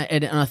 And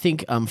I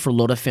think for a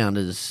lot of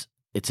founders,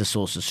 it's a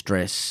source of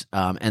stress,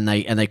 and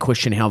they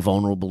question how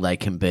vulnerable they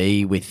can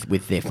be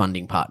with their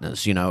funding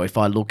partners. If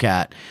I look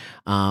at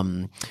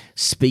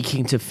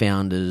speaking to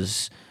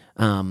founders,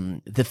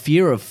 the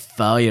fear of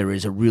failure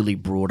is a really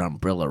broad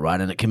umbrella, right?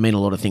 And it can mean a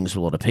lot of things to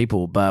a lot of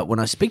people. But when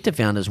I speak to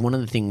founders, one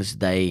of the things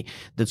that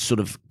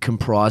sort of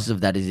comprises of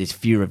that is this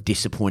fear of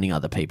disappointing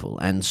other people.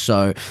 And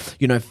so,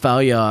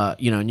 failure,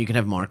 and you can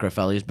have micro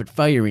failures, but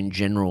failure in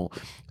general,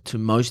 to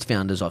most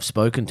founders I've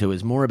spoken to,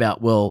 is more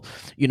about,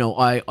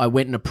 I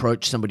went and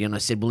approached somebody and I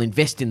said, well,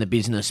 invest in the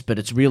business, but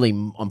it's really,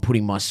 I'm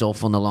putting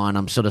myself on the line.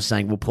 I'm sort of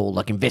saying, well, Paul,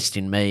 invest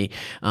in me.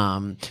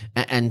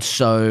 And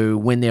so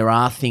when there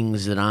are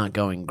things that aren't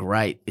going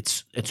great,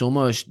 it's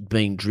almost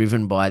being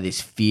driven by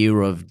this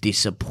fear of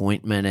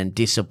disappointment and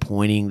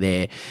disappointing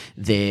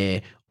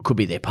their could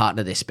be their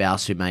partner, their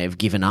spouse, who may have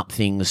given up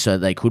things so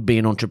they could be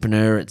an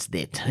entrepreneur. It's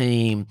their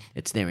team,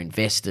 it's their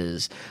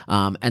investors.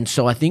 And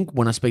so I think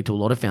when I speak to a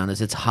lot of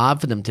founders, it's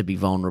hard for them to be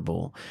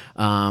vulnerable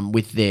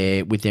with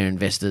their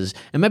investors.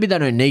 And maybe they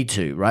don't need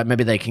to, right?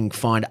 Maybe they can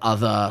find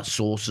other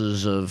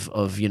sources of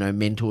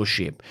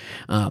mentorship.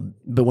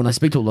 But when I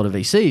speak to a lot of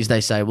VCs,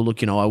 they say, well,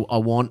 look, I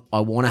want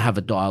to have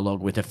a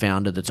dialogue with a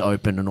founder that's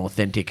open and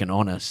authentic and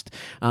honest.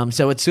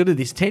 So it's sort of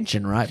this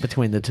tension, right,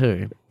 between the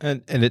two.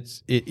 And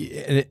it's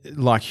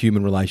like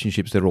human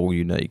relationships, they're all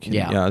unique.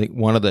 Yeah. I think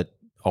one of the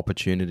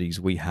opportunities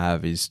we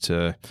have is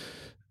to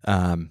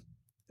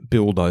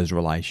build those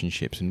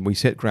relationships, and we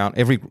set ground.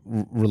 Every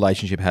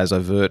relationship has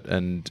overt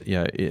and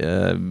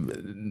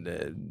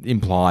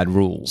implied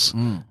rules,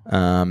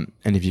 and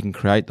if you can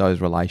create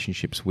those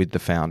relationships with the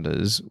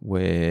founders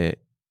where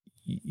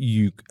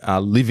you are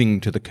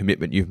living to the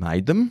commitment you've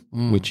made them,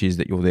 which is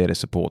that you're there to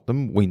support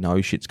them. We know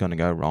shit's going to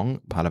go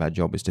wrong. Part of our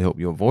job is to help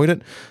you avoid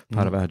it.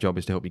 Part of our job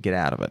is to help you get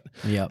out of it.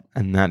 Yep.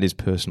 And that is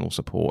personal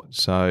support.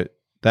 So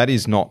that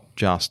is not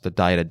just the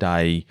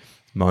day-to-day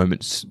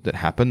moments that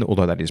happen,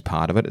 although that is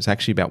part of it. It's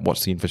actually about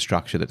what's the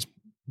infrastructure that's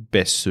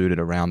best suited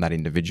around that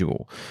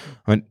individual.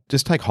 I mean,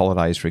 just take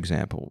holidays, for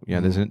example.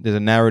 There's a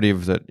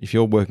narrative that if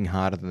you're working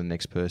harder than the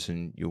next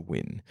person, you'll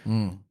win.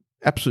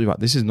 Absolutely right.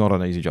 This is not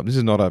an easy job. This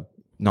is not a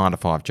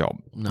 9-to-5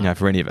 job,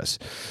 for any of us.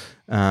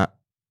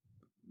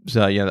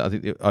 So, I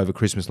think over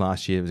Christmas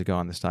last year, there was a guy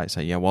in the States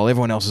saying, while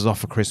everyone else is off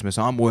for Christmas,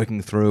 I'm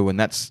working through, and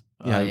that's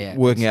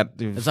working out.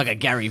 It's like a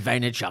Gary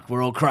Vaynerchuk.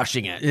 We're all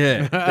crushing it.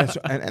 Yeah,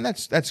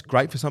 that's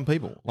great for some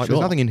people. There's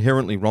nothing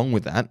inherently wrong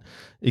with that,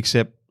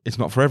 except it's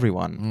not for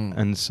everyone.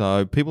 And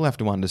so people have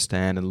to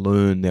understand and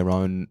learn their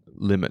own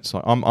limits.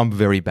 Like I'm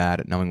very bad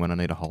at knowing when I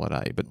need a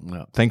holiday, but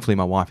thankfully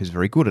my wife is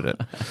very good at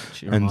it.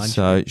 And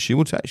so she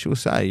will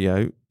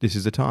say, this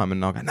is the time.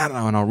 And I'll go, no,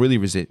 and I'll really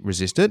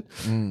resist it.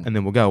 And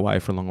then we'll go away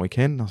for a long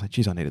weekend. And I'll say,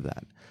 geez, I needed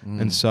that.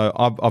 And so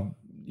I've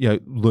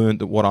learned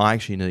that what I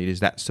actually need is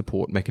that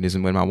support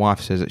mechanism. When my wife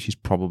says it, she's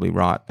probably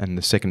right. And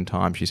the second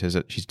time she says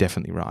it, she's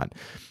definitely right.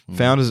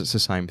 Founders, it's the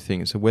same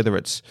thing. So whether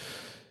it's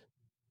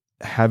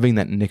having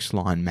that next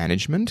line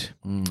management,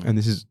 and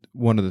this is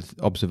one of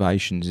the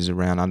observations, is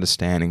around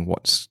understanding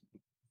what's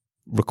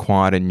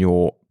required in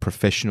your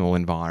professional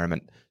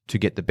environment to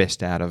get the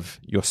best out of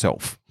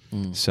yourself.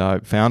 So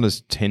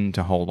founders tend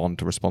to hold on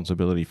to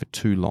responsibility for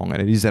too long,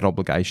 and it is that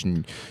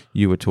obligation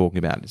you were talking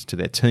about. It's to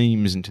their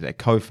teams and to their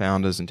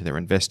co-founders and to their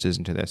investors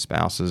and to their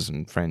spouses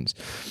and friends.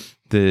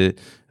 The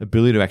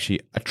ability to actually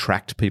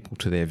attract people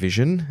to their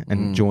vision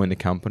and join the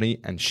company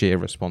and share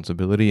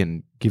responsibility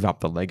and give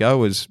up the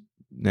Lego is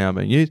now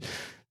being used.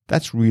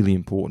 That's really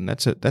important.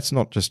 That's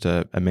not just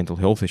a mental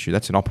health issue.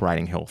 That's an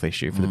operating health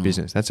issue for the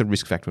business. That's a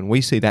risk factor. When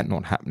we see that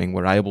not happening,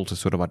 we're able to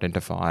sort of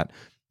identify it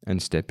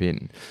and step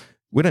in.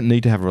 We don't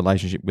need to have a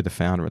relationship with the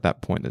founder at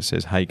that point that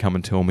says, hey, come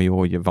and tell me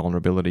all your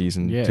vulnerabilities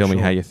and tell me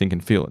how you think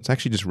and feel. It's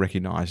actually just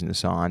recognizing the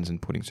signs and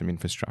putting some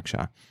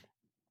infrastructure.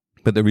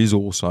 But there is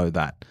also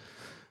that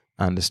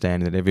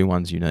understanding that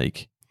everyone's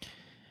unique.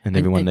 And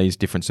everyone needs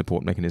different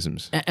support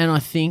mechanisms. And I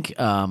think,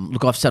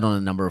 look, I've sat on a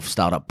number of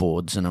startup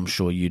boards, and I'm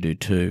sure you do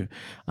too.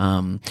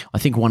 I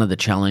think one of the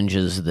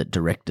challenges that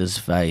directors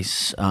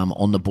face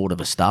on the board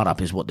of a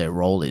startup is what their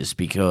role is,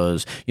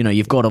 because,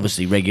 you've got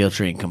obviously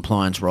regulatory and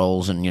compliance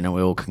roles, and,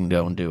 we all can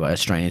go and do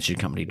Australian Institute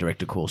Company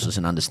Director courses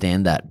and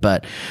understand that.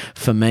 But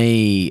for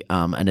me,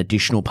 an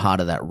additional part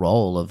of that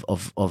role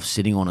of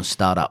sitting on a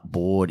startup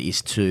board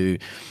is to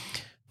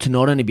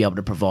not only be able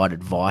to provide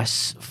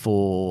advice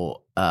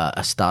for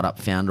a startup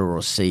founder or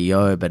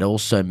CEO, but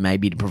also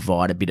maybe to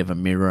provide a bit of a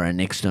mirror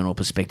and external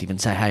perspective and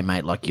say, hey,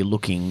 mate, like, you're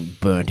looking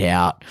burnt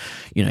out,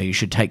 you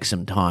should take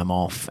some time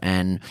off.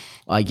 And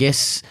I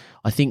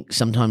think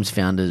sometimes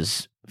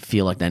founders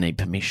feel like they need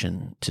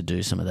permission to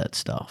do some of that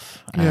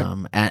stuff.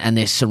 And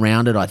they're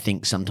surrounded, I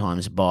think,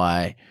 sometimes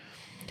by,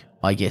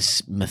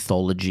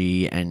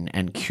 mythology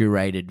and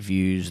curated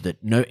views that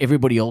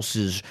everybody else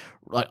is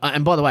like.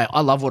 And by the way, I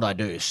love what I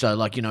do. So,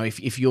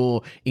 if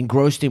you're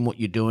engrossed in what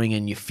you're doing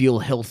and you feel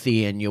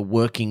healthy and you're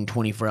working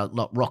 24 hours,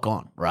 rock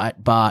on, right?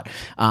 But,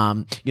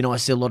 I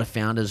see a lot of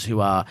founders who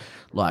are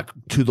like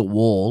to the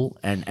wall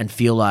and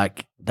feel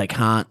like they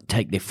can't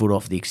take their foot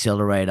off the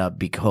accelerator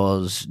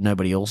because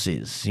nobody else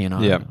is,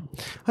 Yeah.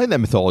 I think that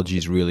mythology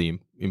is really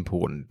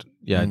important.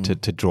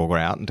 To draw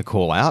out and to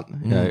call out.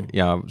 I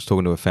was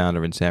talking to a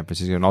founder in San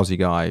Francisco, an Aussie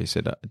guy, who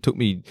said it took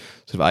me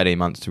sort of 18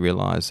 months to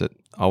realise that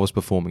I was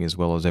performing as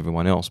well as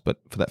everyone else.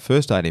 But for that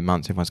first 18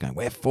 months, everyone's going,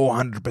 we're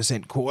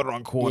 400%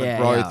 quarter-on-quarter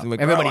growth, and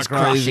we're everybody's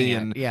crazy,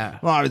 and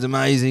it's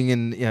amazing,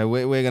 and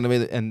we're going to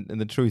be. And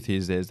the truth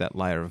is, there's that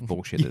layer of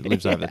bullshit that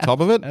lives over the top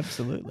of it.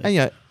 Absolutely.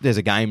 And there's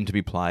a game to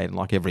be played, and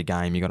like every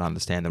game, you got to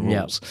understand the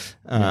rules.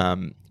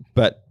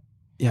 But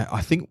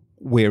I think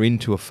we're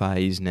into a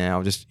phase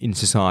now, just in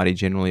society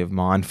generally, of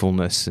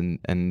mindfulness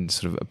and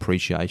sort of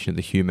appreciation of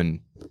the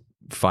human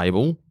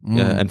fable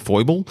and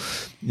foible,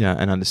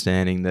 and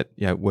understanding that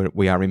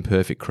we are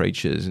imperfect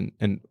creatures.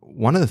 And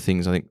one of the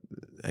things I think,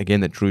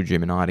 again, that drew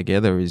Jim and I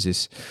together is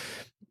this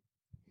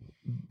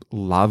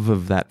love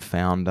of that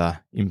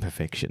founder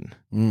imperfection.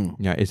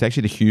 It's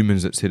actually the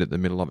humans that sit at the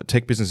middle of it.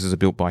 Tech businesses are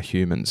built by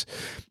humans.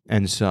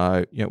 And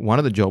so one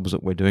of the jobs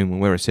that we're doing when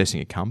we're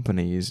assessing a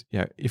company is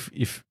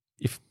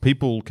if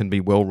people can be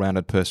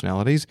well-rounded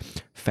personalities,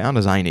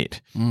 founders ain't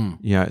it.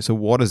 So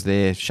what does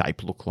their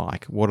shape look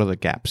like? What are the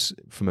gaps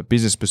from a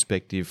business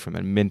perspective, from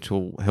a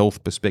mental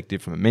health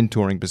perspective, from a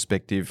mentoring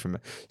perspective, from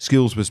a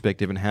skills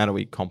perspective, and how do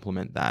we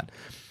complement that?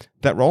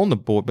 That role on the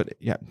board, but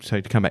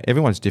so to come back,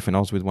 everyone's different. I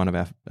was with one of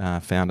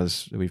our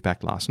founders that we've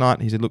backed last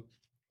night. He said, look,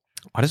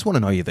 I just want to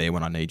know you're there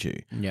when I need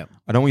you.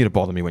 I don't want you to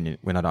bother me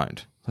when I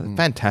don't.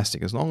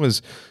 Fantastic. As long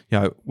as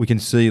we can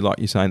see, like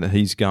you're saying, that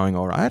he's going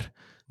all right,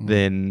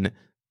 then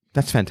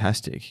that's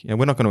fantastic.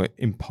 We're not going to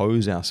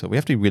impose ourselves. We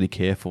have to be really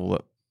careful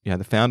that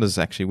the founders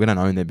actually, we don't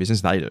own their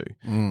business, they do.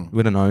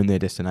 We don't own their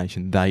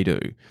destination, they do.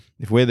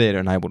 If we're there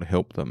and able to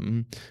help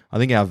them, I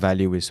think our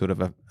value is sort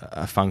of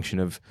a function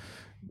of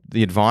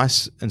the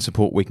advice and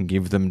support we can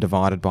give them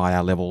divided by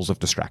our levels of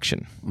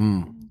distraction.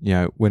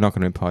 We're not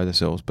going to impose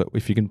ourselves, but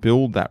if you can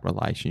build that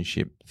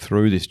relationship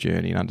through this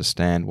journey and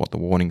understand what the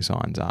warning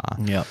signs are,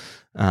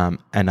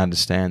 and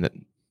understand that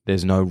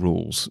there's no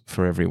rules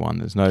for everyone.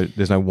 There's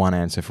no one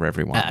answer for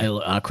everyone.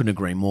 I couldn't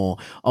agree more.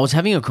 I was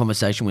having a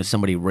conversation with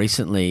somebody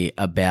recently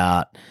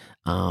about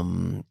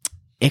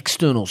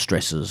external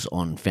stresses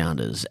on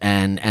founders,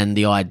 and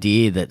the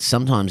idea that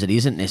sometimes it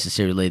isn't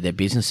necessarily their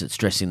business that's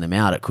stressing them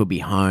out. It could be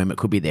home, it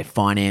could be their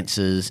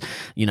finances,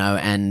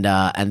 and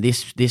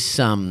this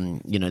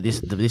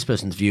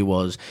person's view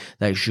was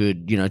they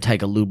should,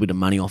 take a little bit of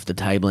money off the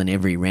table in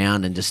every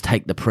round and just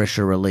take the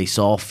pressure release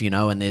off,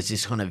 and there's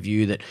this kind of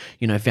view that,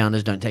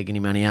 founders don't take any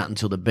money out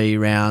until the B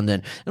round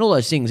and all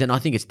those things. And I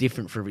think it's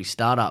different for every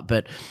startup,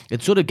 but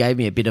it sort of gave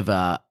me a bit of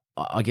a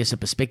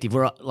perspective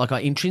where I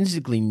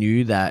intrinsically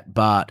knew that,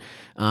 but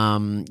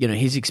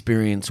his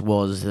experience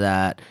was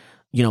that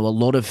a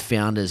lot of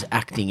founders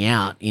acting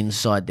out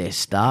inside their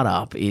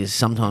startup is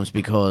sometimes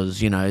because,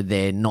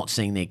 they're not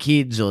seeing their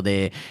kids, or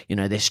they're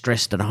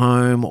stressed at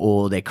home,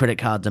 or their credit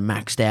cards are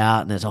maxed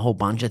out, and there's a whole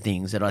bunch of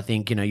things that I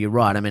think, you're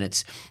right. I mean,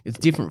 it's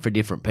different for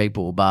different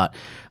people, but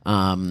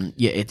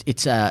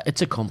it's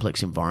a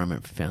complex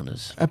environment for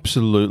founders.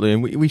 Absolutely.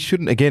 And we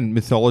shouldn't, again,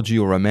 mythology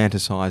or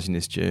romanticising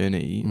this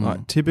journey.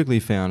 Like, typically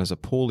founders are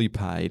poorly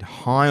paid,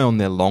 high on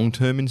their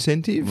long-term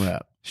incentive.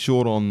 Right.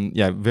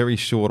 Very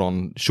short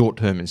on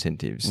short-term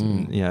incentives.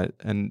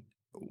 And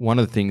one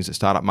of the things that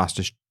Startup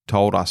Muster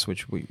told us,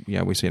 which we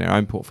see in our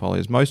own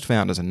portfolios, most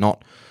founders are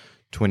not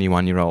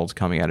 21-year-olds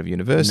coming out of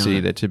university.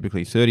 No. They're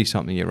typically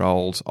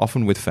 30-something-year-olds,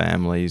 often with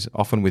families,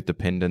 often with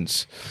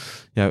dependents.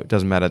 It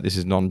doesn't matter. This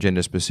is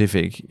non-gender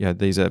specific.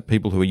 These are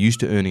people who are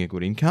used to earning a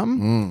good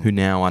income who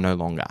now are no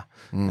longer.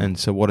 And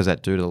so what does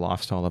that do to the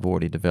lifestyle they've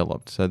already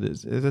developed? So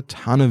there's a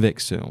ton of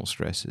external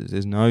stresses.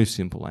 There's no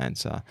simple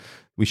answer.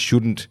 We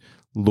shouldn't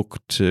look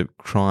to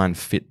try and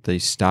fit the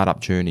startup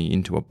journey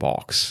into a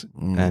box.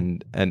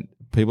 And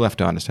people have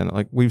to understand that,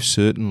 like, we've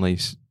certainly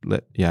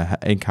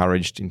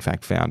encouraged, in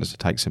fact, founders to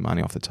take some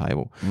money off the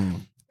table.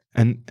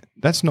 And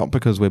that's not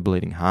because we're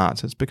bleeding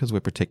hearts. It's because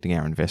we're protecting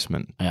our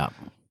investment. Yeah.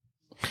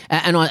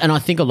 And I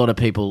think a lot of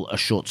people are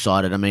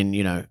short-sighted. I mean,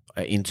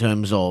 in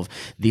terms of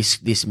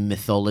this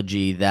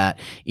mythology that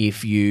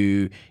if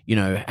you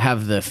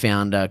have the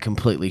founder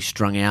completely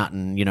strung out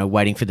and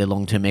waiting for their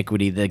long-term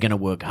equity, they're going to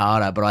work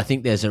harder. But I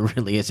think there's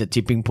a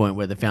tipping point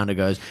where the founder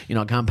goes,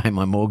 I can't pay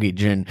my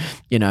mortgage, and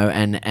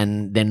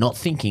and they're not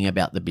thinking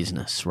about the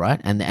business,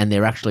 right? And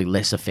they're actually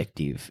less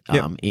effective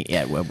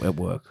at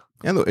work.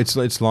 And look,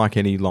 it's like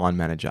any line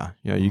manager.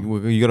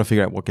 You got to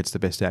figure out what gets the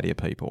best out of your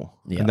people,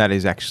 and that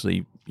is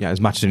actually,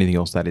 as much as anything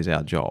else, that is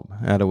our job.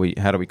 How do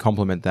we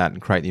complement that and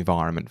create the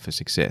environment for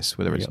success?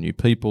 Whether it's new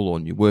people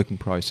or new working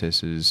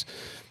processes,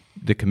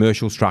 the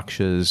commercial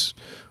structures,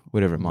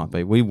 whatever it might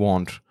be. We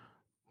want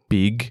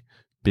big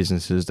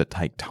businesses that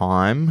take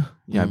time,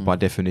 by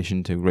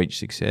definition, to reach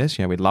success.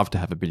 We'd love to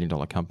have $1 billion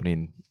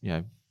company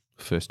in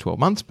first 12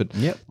 months, but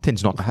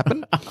tends not to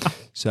happen.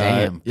 So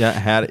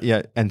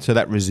and so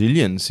that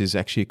resilience is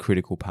actually a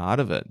critical part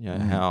of it.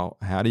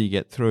 How do you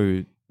get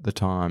through the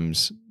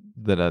times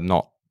that are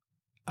not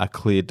a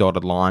clear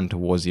dotted line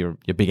towards your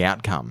big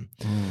outcome?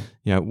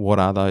 What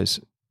are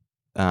those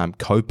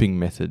coping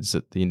methods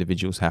that the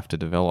individuals have to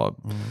develop?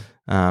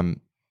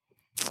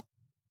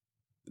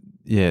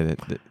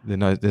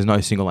 There's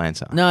no single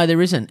answer. No,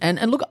 there isn't.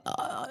 And look,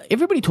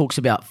 everybody talks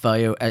about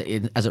failure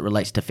as it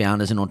relates to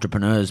founders and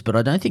entrepreneurs, but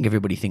I don't think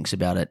everybody thinks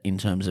about it in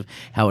terms of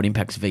how it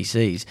impacts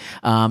VCs.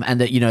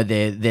 And that,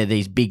 they're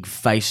these big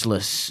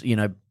faceless,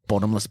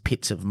 bottomless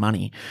pits of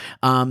money.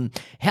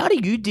 How do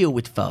you deal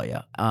with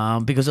failure?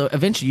 Because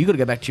eventually you've got to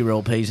go back to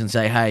your LPs and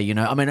say, hey,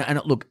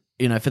 and look,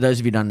 for those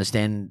of you who don't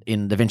understand,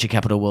 in the venture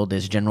capital world,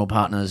 there's general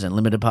partners and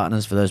limited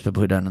partners. For those people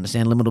who don't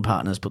understand, limited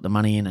partners put the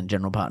money in and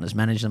general partners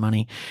manage the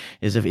money,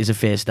 is a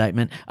fair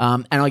statement.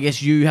 And I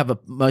guess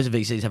most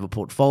VCs have a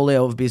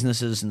portfolio of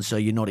businesses, and so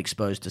you're not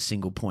exposed to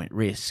single point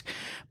risk.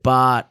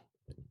 But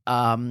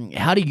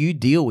how do you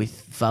deal with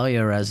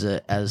failure as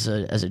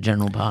a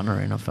general partner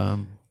in a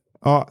firm?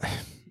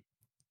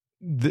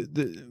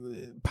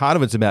 The part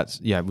of it's about,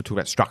 we talk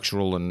about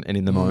structural and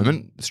in the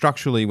moment.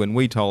 Structurally, when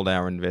we told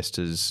our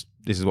investors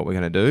this is what we're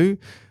going to do,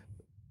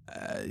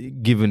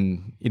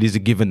 it is a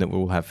given that we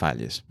will have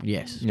failures.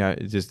 Yes.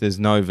 There's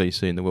no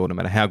VC in the world, no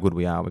matter how good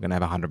we are, we're going to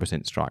have a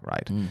 100% strike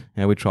rate.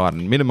 We try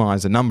and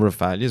minimise the number of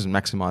failures and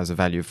maximise the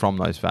value from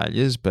those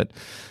failures, but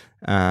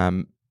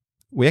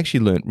we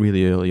actually learnt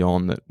really early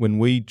on that when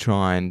we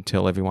try and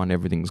tell everyone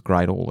everything's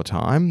great all the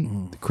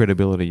time, the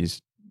credibility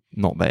is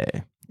not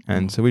there.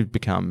 And so we've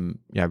become,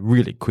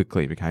 really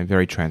quickly became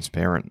very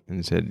transparent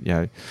and said,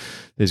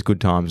 there's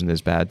good times and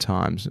there's bad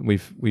times.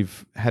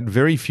 We've had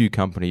very few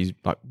companies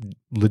like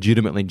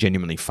legitimately,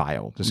 genuinely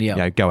fail, just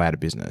go out of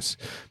business.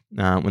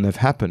 When they've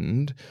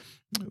happened,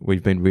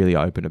 we've been really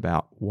open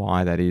about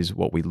why that is,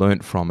 what we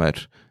learnt from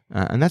it,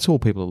 and that's all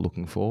people are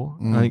looking for.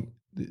 I think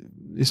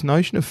this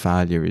notion of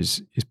failure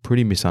is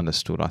pretty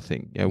misunderstood. I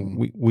think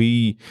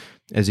we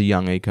as a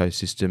young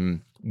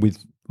ecosystem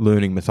with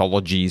learning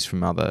mythologies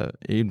from other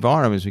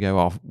environments, we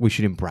go, we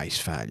should embrace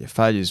failure.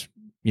 Failure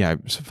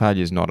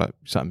is not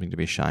something to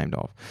be ashamed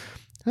of.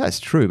 That's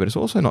true, but it's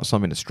also not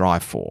something to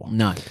strive for.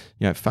 No.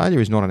 Failure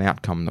is not an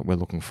outcome that we're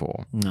looking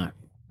for. No.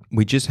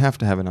 we just have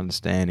to have an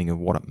understanding of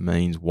what it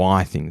means,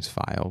 why things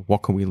fail, what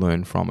can we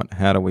learn from it,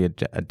 how do we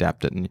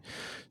adapt it. And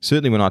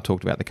certainly when I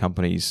talked about the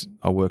companies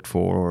I worked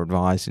for or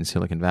advised in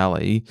Silicon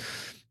Valley,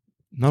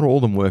 not all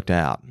of them worked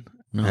out.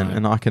 No.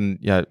 And I can,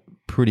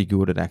 pretty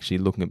good at actually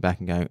looking back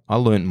and going, I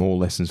learned more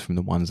lessons from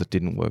the ones that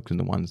didn't work than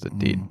the ones that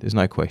did. There's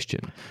no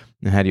question.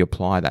 And how do you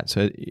apply that?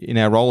 So in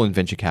our role in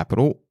venture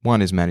capital,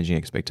 1 is managing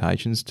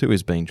expectations, 2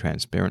 is being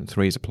transparent,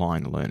 3 is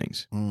applying the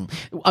learnings.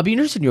 I'd be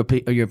interested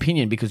in your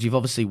opinion, because you've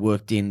obviously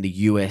worked in the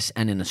US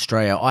and in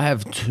Australia. I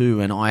have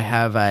too, and I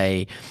have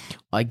a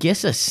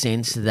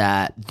sense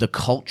that the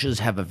cultures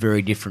have a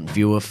very different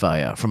view of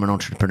failure from an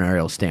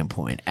entrepreneurial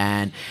standpoint.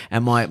 And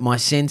my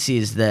sense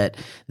is that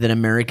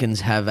Americans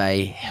have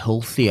a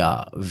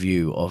healthier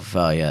view of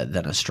failure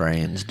than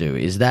Australians do.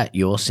 Is that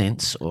your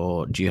sense,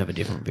 or do you have a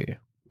different view?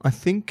 I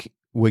think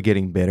we're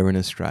getting better in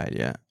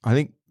Australia. I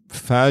think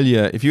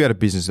failure, if you had a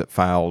business that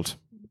failed,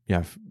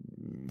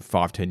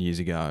 5-10 years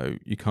ago,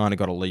 you kind of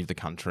got to leave the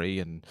country,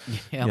 and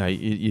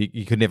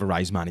you could never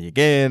raise money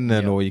again,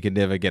 and or you could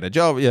never get a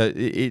job.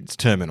 It's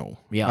terminal.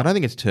 I don't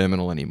think it's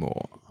terminal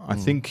anymore. I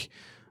think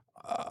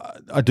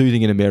I do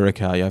think in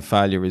America,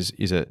 failure is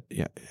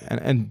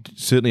and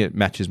certainly it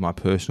matches my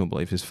personal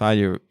belief. Is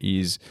failure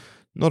is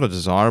not a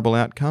desirable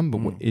outcome,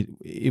 but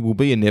it will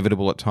be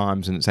inevitable at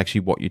times, and it's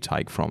actually what you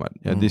take from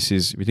it. This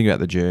is, if you think about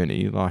the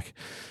journey,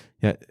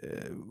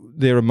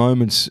 there are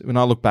moments when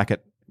I look back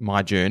at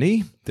my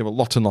journey, there were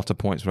lots and lots of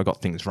points where I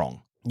got things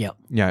wrong.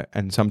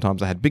 And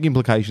sometimes I had big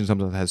implications,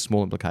 sometimes I had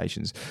small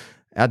implications.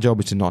 Our job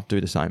is to not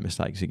do the same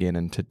mistakes again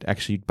and to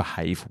actually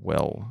behave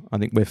well. I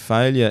think where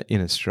failure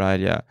in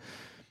Australia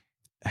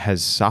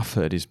has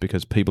suffered is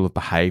because people have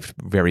behaved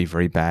very,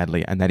 very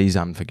badly, and that is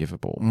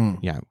unforgivable.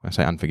 I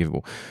say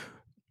unforgivable.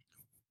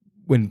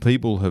 When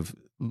people have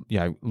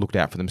looked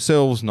out for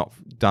themselves, not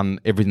done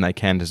everything they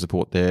can to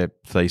support their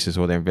thesis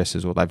or their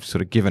investors, or they've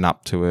sort of given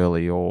up too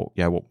early, or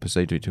what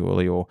perceived to be too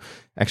early, or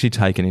actually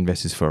taken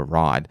investors for a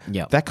ride.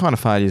 That kind of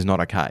failure is not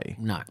okay.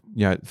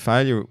 No.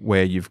 Failure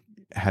where you've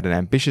had an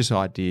ambitious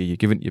idea, you've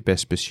given it your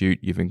best pursuit,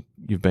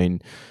 you've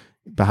been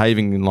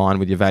behaving in line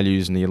with your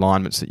values and the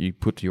alignments that you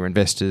put to your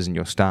investors and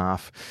your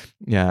staff,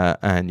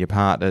 and your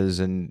partners,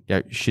 and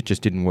shit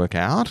just didn't work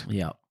out.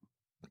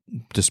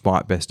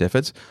 Despite best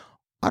efforts.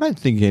 I don't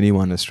think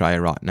anyone in Australia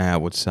right now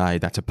would say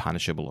that's a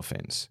punishable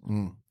offence.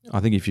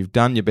 I think if you've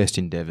done your best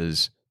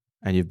endeavours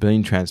and you've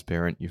been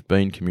transparent, you've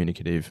been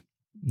communicative,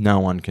 no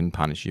one can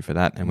punish you for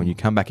that. And when you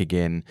come back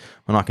again,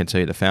 when I can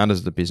tell you the founders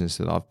of the business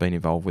that I've been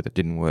involved with that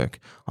didn't work,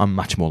 I'm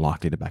much more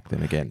likely to back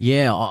them again.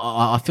 Yeah,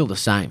 I feel the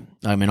same.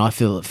 I mean, I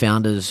feel that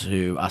founders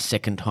who are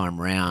second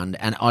time round,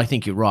 and I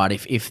think you're right,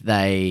 if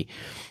they,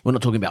 we're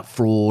not talking about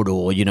fraud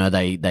or,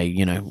 they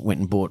went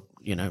and bought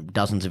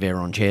dozens of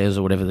Aeron chairs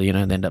or whatever they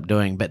end up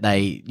doing, but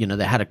they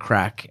had a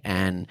crack,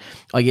 and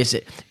I guess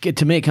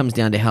to me it comes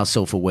down to how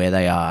self-aware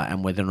they are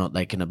and whether or not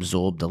they can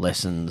absorb the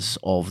lessons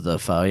of the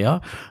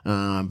failure.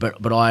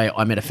 But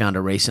I met a founder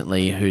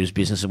recently whose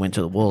business went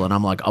to the wall, and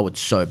I'm like, I would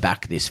so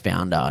back this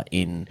founder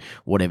in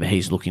whatever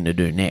he's looking to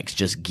do next,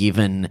 just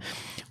given,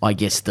 I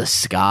guess, the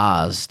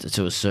scars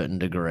to a certain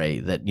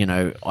degree that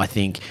I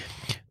think.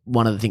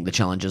 One of the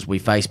challenges we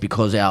face,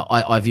 because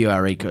I view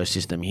our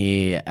ecosystem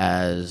here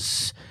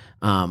as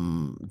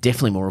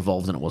definitely more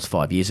evolved than it was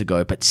 5 years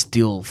ago, but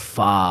still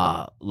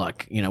far,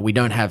 we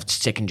don't have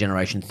second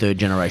generation, third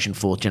generation,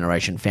 fourth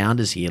generation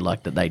founders here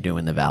like that they do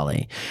in the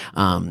Valley.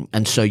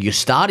 And so you're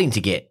starting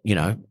to get,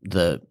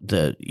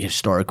 the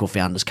historical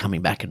founders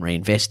coming back and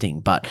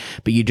reinvesting, but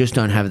you just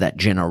don't have that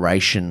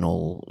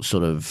generational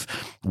sort of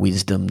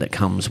wisdom that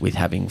comes with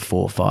having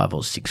 4, 5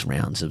 or 6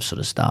 rounds of sort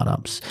of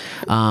startups.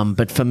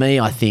 But for me,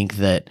 I think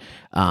that,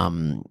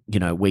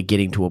 we're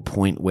getting to a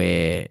point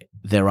where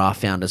there are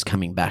founders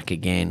coming back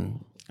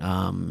again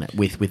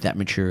with that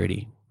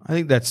maturity.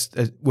 I think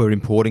we're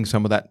importing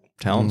some of that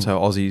talent. So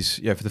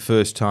Aussies, for the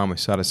first time, we're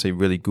starting to see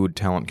really good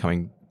talent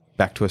coming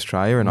back to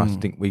Australia, and I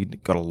think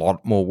we've got a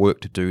lot more work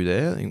to do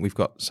there. I think we've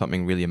got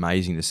something really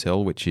amazing to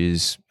sell, which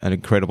is an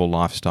incredible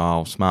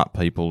lifestyle, smart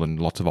people, and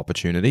lots of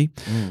opportunity.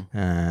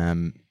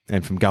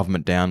 And from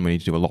government down, we need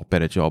to do a lot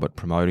better job at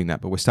promoting that.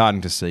 But we're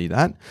starting to see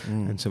that.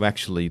 And so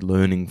actually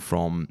learning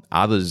from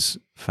others'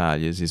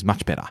 failures is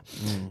much better.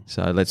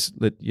 So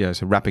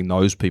so wrapping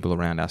those people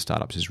around our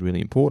startups is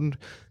really important.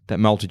 That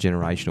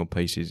multi-generational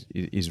piece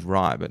is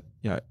right. But,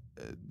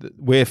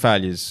 where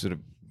failures sort of,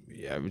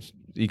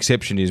 the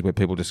exception is where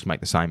people just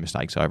make the same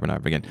mistakes over and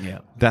over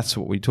again. That's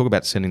what we talk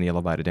about, sending the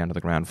elevator down to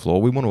the ground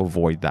floor. We want to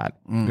avoid that.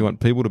 We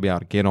want people to be able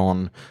to get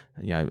on,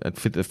 at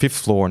the 5th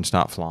floor and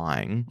start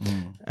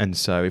flying. And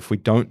so if we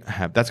don't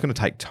have, that's going to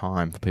take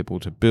time for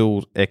people to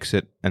build,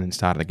 exit, and then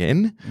start it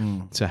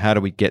again. So how do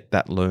we get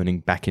that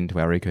learning back into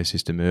our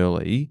ecosystem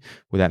early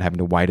without having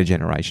to wait a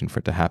generation for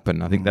it to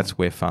happen? I think that's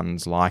where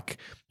funds like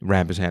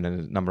Rampersand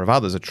and a number of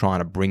others are trying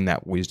to bring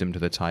that wisdom to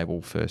the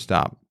table first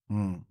up.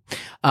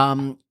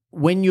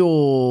 When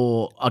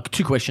you're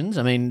two questions.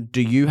 I mean,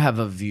 do you have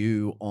a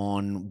view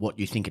on what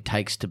you think it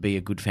takes to be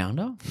a good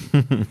founder?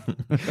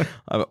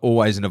 I'm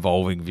always an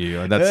evolving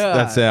view, and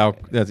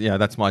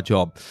that's my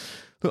job.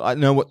 Look, I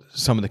know what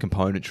some of the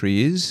componentry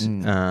is.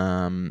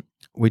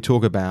 We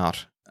talk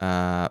about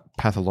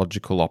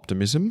pathological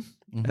optimism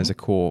as a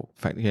core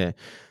factor. Yeah,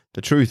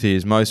 the truth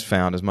is most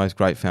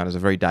great founders are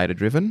very data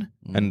driven,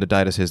 and the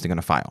data says they're going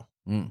to fail.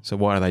 So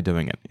why are they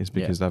doing it? It's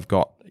because they've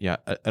got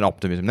an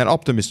optimism. That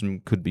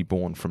optimism could be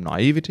born from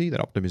naivety.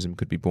 That optimism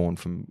could be born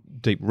from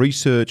deep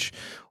research,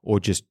 or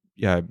just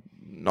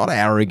not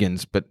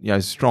arrogance, but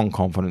strong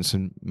confidence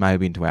and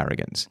maybe into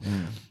arrogance.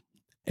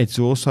 It's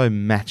also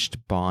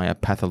matched by a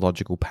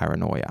pathological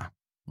paranoia.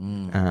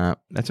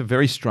 That's a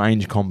very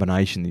strange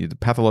combination, the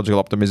pathological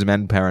optimism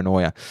and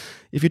paranoia.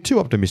 If you're too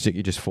optimistic,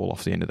 you just fall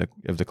off the end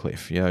of the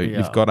cliff.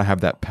 You've got to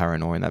have that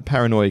paranoia, and that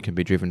paranoia can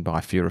be driven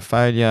by fear of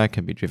failure,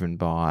 can be driven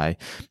by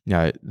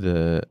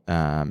the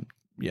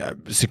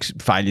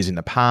failures in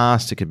the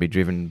past. It can be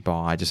driven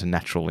by just a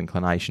natural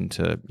inclination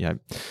to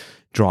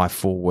drive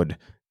forward,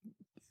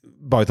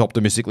 both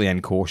optimistically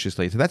and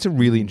cautiously. So that's a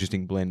really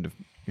interesting blend of,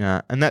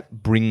 and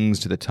that brings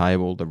to the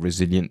table the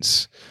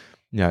resilience,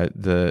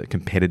 the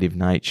competitive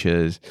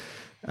natures.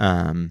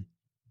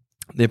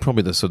 They're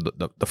probably the sort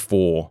of the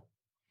four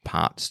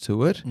parts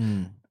to it.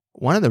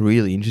 One of the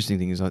really interesting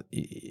things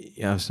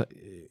is,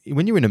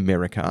 when you're in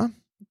America,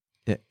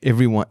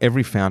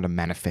 every founder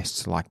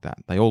manifests like that.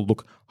 They all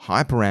look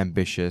hyper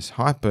ambitious,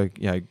 hyper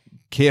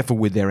careful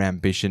with their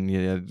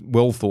ambition,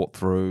 well thought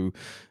through,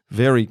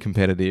 very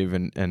competitive,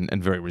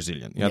 and very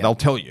resilient. They'll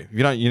tell you. If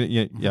you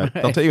don't,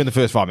 they'll tell you in the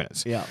first 5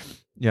 minutes.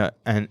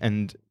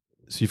 And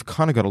so you've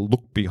kind of got to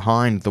look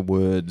behind the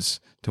words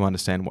to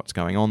understand what's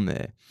going on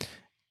there.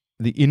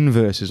 The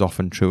inverse is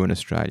often true in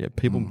Australia.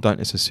 People don't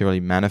necessarily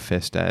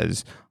manifest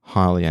as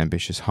highly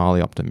ambitious,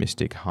 highly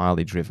optimistic,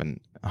 highly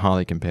driven,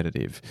 highly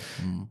competitive.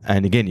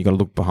 And again, you've got to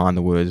look behind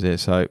the words there.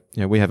 So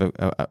we have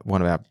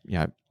one of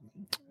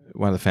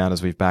the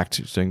founders we've backed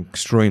who's doing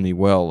extremely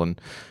well. And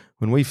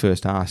when we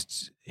first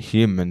asked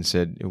him and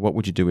said, "What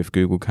would you do if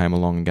Google came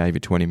along and gave you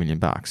 $20 million?"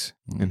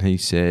 And he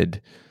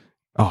said,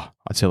 "Oh,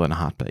 I'd sell it in a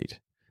heartbeat."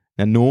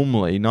 Now,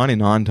 normally,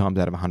 99 times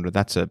out of 100,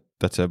 that's a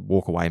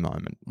walk-away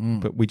moment.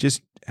 But we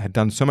just had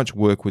done so much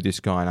work with this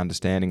guy and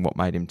understanding what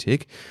made him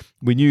tick.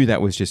 We knew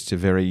that was just a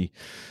very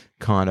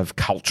kind of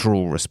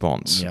cultural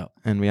response.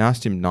 And we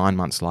asked him 9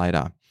 months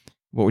later,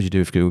 "What would you do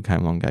if Google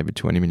came along and gave you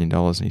 $20 million?"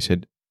 And he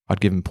said,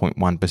 "I'd give him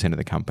 0.1% of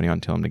the company.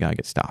 I'd tell him to go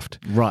get stuffed."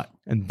 Right.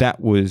 And that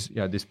was,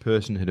 this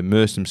person had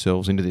immersed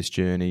themselves into this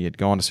journey, had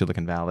gone to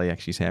Silicon Valley,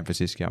 actually San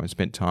Francisco, and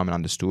spent time and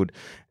understood.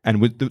 And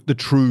with the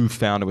true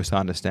founder was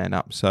starting to stand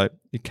up. So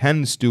it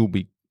can still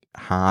be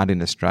hard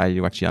in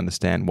Australia to actually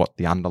understand what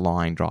the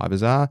underlying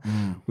drivers are.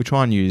 We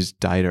try and use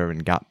data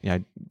and gut.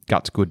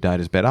 Gut's good,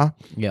 data's better.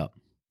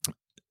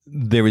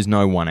 There is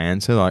no one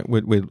answer. Like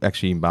we're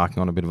actually embarking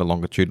on a bit of a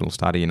longitudinal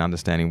study in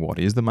understanding what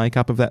is the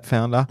makeup of that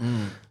founder.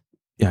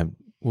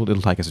 Well,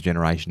 it'll take us a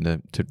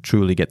generation to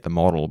truly get the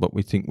model, but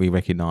we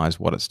recognise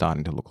what it's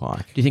starting to look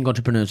like. Do you think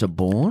entrepreneurs are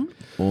born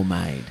or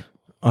made?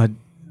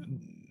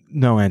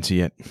 No answer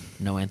yet.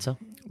 No answer?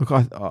 Look,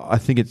 I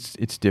think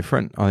it's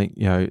different. I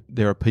think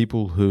there are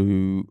people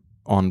who,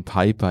 on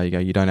paper,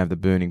 you don't have the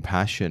burning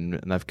passion,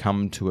 and they've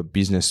come to a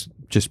business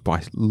just by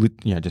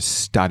just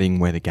studying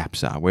where the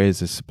gaps are. Where's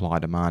the supply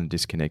demand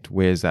disconnect?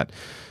 Where's that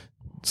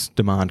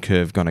demand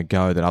curve going to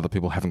go that other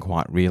people haven't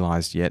quite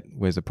realised yet?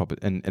 Where's the proper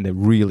and they're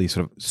really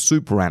sort of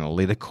super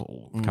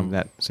analytical, come to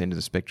that end of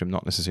the spectrum,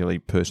 not necessarily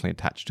personally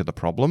attached to the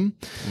problem.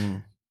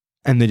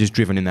 And they're just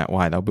driven in that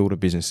way. They'll build a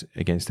business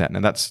against that. Now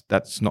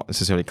that's not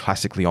necessarily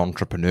classically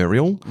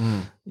entrepreneurial,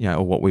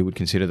 or what we would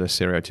consider the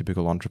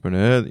stereotypical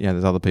entrepreneur.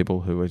 There's other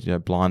people who are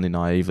blindly,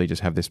 naively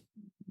just have this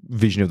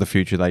vision of the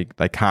future.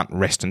 They can't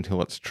rest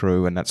until it's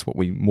true, and that's what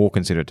we more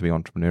consider to be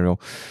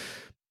entrepreneurial.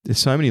 There's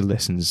so many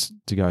lessons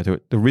to go through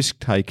it. The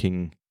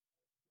risk-taking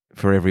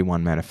for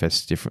everyone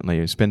manifests differently.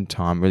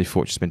 Really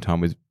fortunate to spend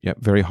time with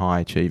very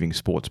high-achieving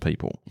sports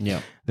people.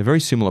 They're very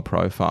similar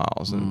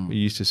profiles. And we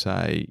used to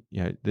say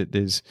that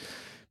there's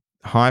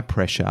high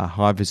pressure,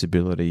 high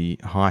visibility,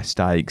 high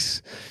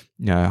stakes,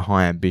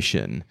 high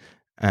ambition.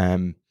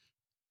 And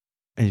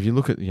if you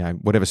look at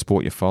whatever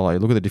sport you follow,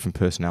 look at the different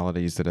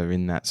personalities that are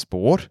in that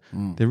sport.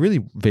 They're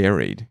really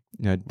varied.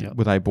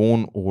 Were they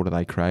born or were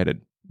they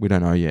created? We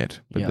don't know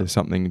yet, but there's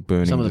something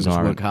burning. Some of them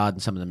just work hard,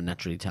 and some of them are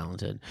naturally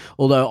talented.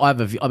 Although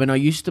I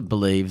used to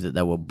believe that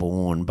they were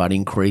born, but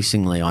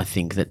increasingly I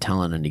think that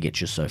talent only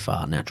gets you so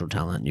far. Natural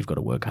talent, you've got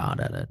to work hard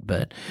at it.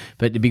 But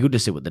it'd be good to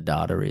see what the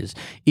data is.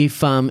 If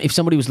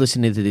somebody was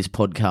listening to this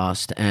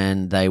podcast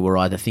and they were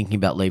either thinking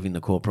about leaving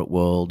the corporate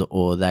world,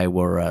 or they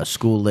were a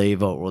school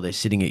leaver, or they're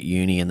sitting at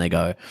uni and they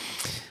go,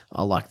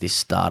 "I like this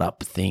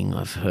startup thing.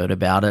 I've heard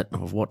about it.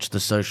 I've watched The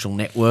Social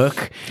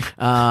Network."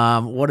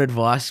 What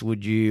advice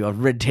would you?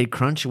 I've read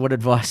TechCrunch. What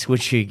advice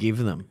would you give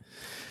them?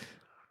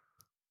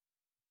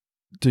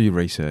 Do your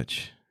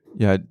research.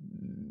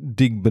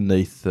 Dig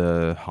beneath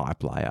the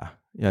hype layer.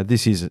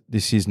 This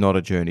is not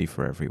a journey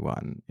for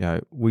everyone.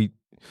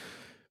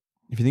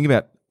 if you think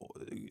about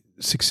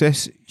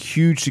success,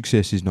 huge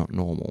success is not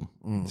normal.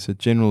 So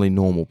generally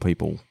normal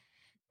people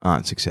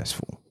aren't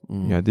successful.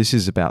 This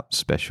is about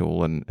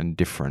special and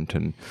different,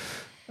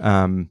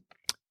 and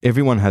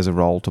everyone has a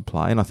role to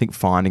play, and I think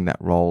finding that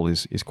role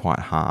is quite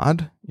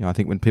hard. I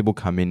think when people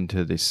come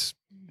into this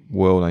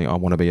world, I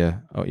want to be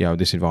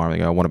this environment,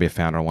 they go, I want to be a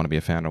founder, I want to be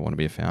a founder, I want to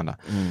be a founder.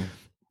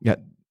 Yeah,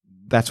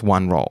 that's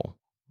one role.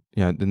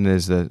 Then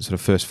there's the sort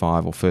of first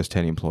 5 or first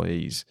 10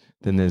 employees.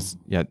 Then there's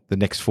the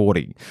next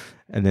 40,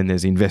 and then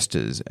there's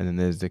investors, and then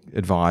there's the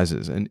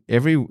advisors, and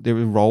there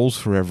are roles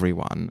for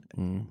everyone.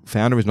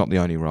 Founder is not the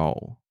only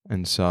role,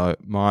 and so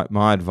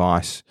my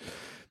advice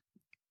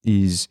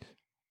is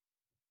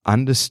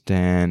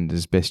understand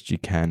as best you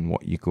can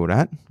what you're good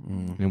at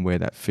and where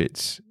that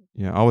fits.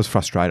 I was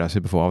frustrated. I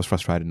said before, I was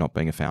frustrated not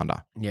being a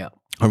founder. Yeah.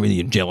 I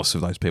really am jealous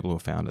of those people who are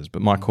founders,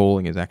 but my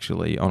calling is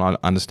actually, and I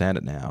understand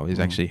it now, is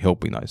actually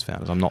helping those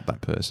founders. I'm not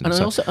that person. And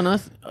I also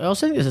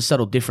think there's a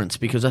subtle difference,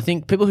 because I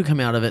think people who come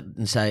into it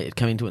and saying,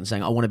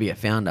 I want to be a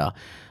founder,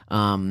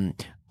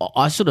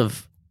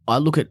 I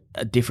look at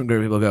a different group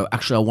of people and go,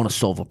 actually, I want to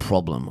solve a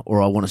problem,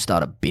 or I want to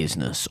start a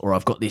business, or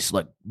I've got this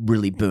like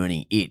really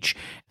burning itch,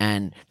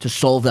 and to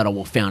solve that, I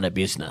will found a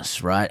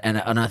business, right? And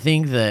I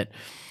think that,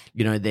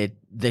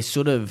 they're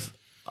sort of,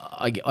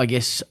 I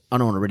guess I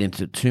don't want to read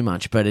into it too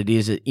much, but it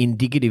is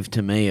indicative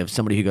to me of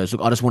somebody who goes,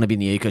 look, I just want to be in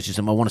the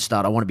ecosystem. I want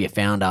to be a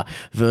founder,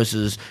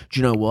 versus, do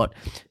you know what?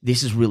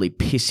 This is really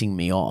pissing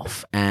me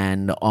off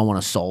and I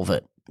want to solve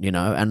it,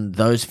 and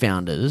those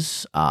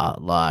founders are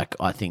like,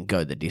 I think,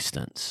 go the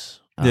distance.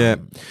 Yeah,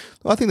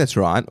 I think that's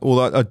right.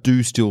 Although I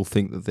do still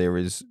think that there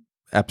is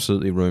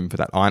absolutely room for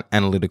that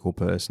analytical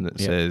person that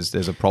says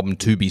there's a problem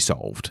to be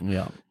solved.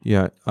 Yeah.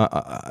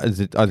 I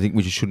think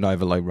we shouldn't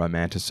overly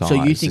romanticize.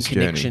 So you think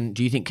connection?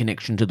 Do you think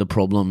connection to the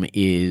problem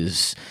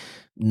is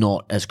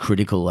not as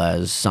critical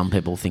as some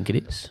people think it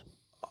is?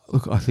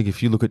 Look, I think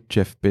if you look at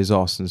Jeff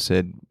Bezos and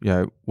said,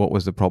 what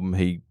was the problem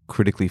he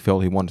critically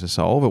felt he wanted to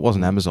solve, it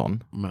wasn't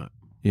Amazon. No.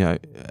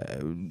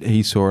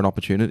 He saw an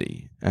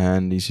opportunity,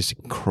 and he's just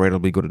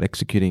incredibly good at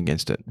executing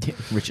against it. Yeah,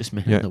 richest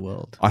man in the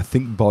world. I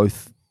think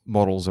both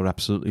models are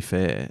absolutely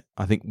fair.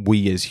 I think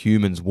we as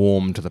humans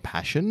warm to the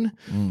passion,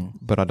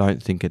 but I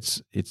don't think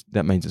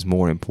that means it's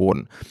more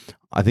important.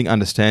 I think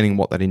understanding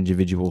what that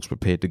individual's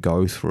prepared to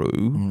go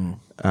through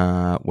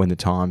when the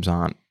times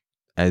aren't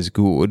as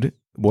good,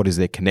 what is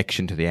their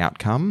connection to the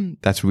outcome,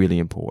 that's really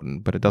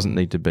important, but it doesn't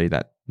need to be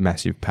that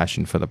massive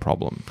passion for the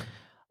problem.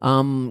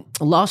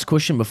 Last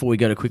question before we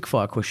go to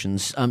quickfire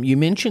questions. You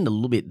mentioned a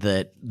little bit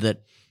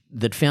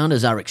that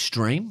founders are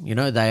extreme.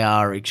 They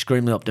are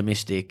extremely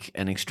optimistic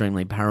and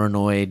extremely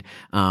paranoid,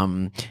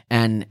 and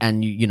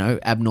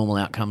abnormal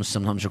outcomes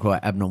sometimes require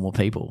abnormal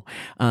people.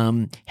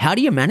 How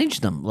do you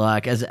manage them?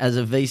 Like as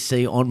a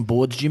VC on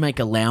boards, do you make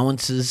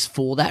allowances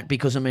for that?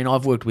 Because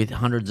I've worked with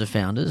hundreds of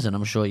founders, and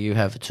I'm sure you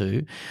have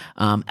too,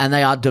 and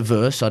they are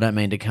diverse. I don't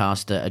mean to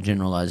cast a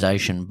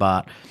generalization,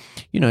 but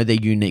they're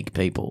unique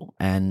people,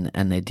 and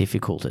they're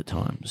difficult at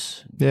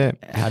times. Yeah.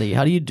 How do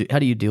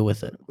you deal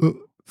with it? Well,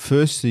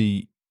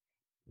 firstly,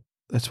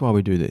 that's why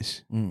we do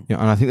this. And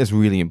I think that's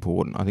really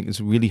important. I think it's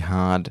a really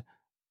hard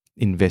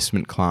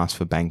investment class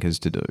for bankers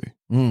to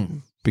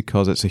do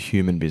because it's a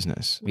human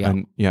business. Yeah.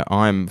 And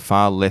I'm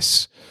far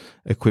less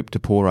equipped to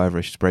pore over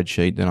a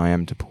spreadsheet than I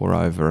am to pore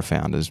over a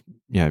founder's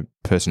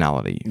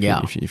personality.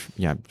 Yeah. If it's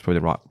probably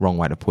the wrong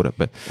way to put it,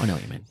 but I know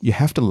what you mean. You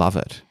have to love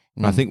it.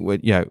 And I think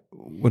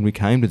when we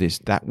came to this,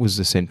 that was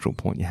the central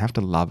point. You have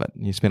to love it.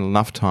 You spend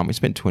enough time. We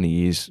spent 20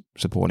 years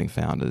supporting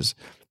founders.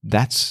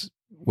 That's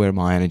where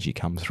my energy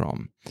comes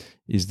from,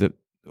 is that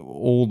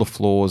all the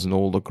flaws and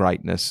all the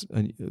greatness,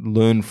 and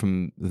learn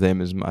from them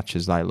as much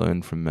as they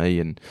learn from me.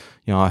 And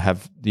I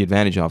have the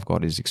advantage I've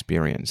got is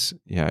experience.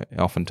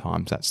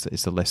 Oftentimes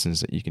it's the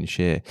lessons that you can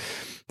share.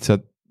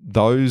 So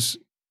those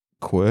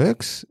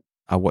quirks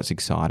are what's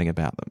exciting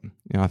about them.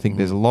 I think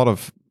there's a lot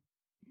of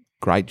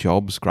great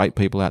jobs, great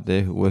people out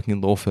there who are working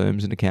in law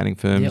firms and accounting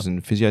firms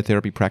and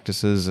physiotherapy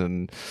practices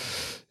and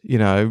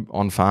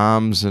on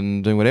farms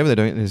and doing whatever they're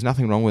doing. There's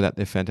nothing wrong with that.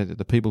 They're fantastic.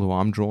 The people who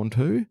I'm drawn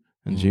to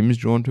and Jim's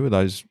drawn to are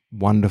those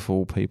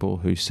wonderful people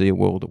who see a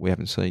world that we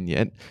haven't seen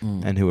yet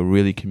and who are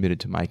really committed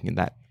to making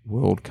that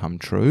world come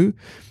true.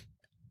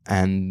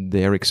 And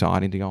they're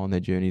exciting to go on their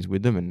journeys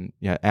with them. And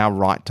our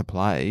right to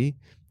play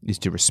is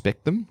to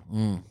respect them.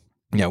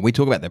 We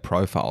talk about their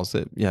profiles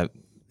that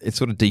it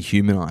sort of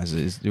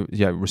dehumanizes.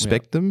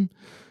 Respect them,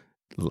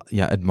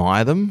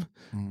 admire them,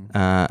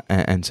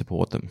 and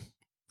support them.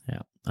 Yeah,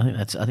 I think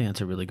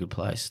that's a really good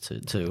place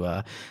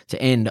to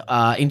end.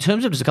 In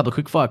terms of just a couple of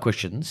quick fire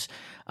questions,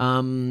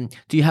 do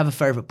you have a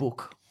favorite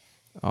book?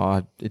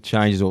 Oh, it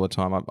changes all the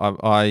time.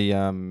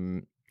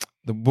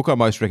 The book I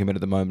most recommend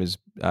at the moment is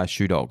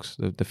Shoe Dogs,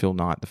 the Phil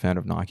Knight, the founder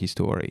of Nike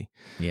story.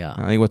 Yeah,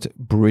 I think what's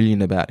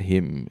brilliant about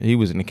him, he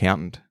was an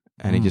accountant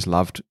and he just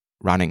loved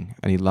running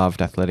and he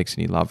loved athletics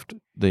and he loved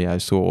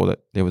saw that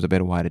there was a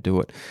better way to do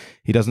it.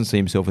 He doesn't see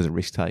himself as a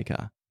risk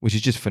taker, which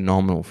is just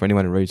phenomenal for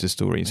anyone who reads the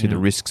story and see the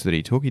risks that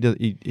he took.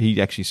 He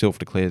actually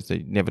self-declares that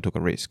he never took a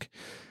risk.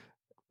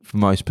 for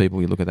most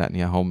people, you look at that and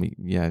you hold me,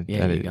 Yeah,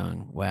 you're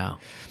going, wow.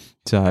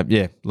 So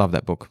love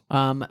that book.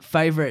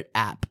 Favorite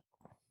app?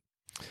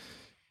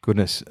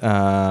 Goodness.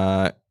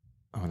 I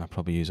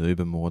probably use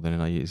Uber more than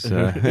I use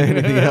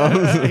anything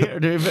else.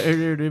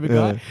 Uber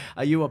guy.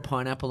 Are you a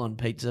pineapple on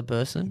pizza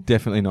person?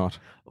 Definitely not.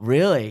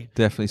 Really?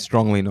 Definitely,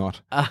 strongly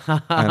not.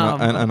 And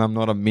I'm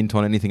not a mint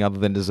on anything other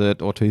than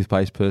dessert or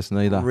toothpaste person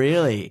either.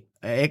 Really?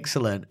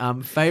 Excellent.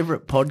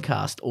 Favorite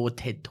podcast or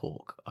TED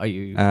Talk? Are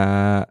you?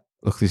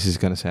 Look, this is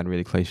going to sound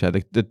really cliche.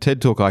 The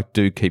TED Talk I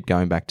do keep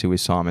going back to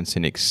is Simon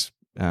Sinek's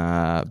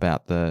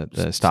about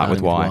the Start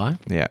with Why.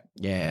 Yeah.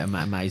 Yeah,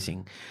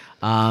 amazing.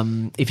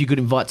 If you could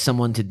invite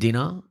someone to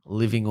dinner,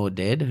 living or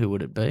dead, who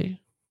would it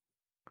be?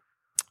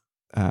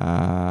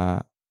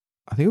 I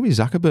think it would be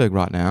Zuckerberg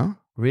right now.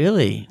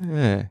 Really?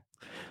 Yeah.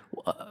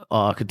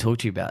 Oh, I could talk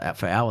to you about that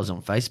for hours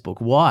on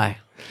Facebook. Why?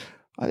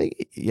 I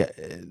think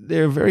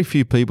there are very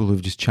few people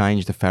who've just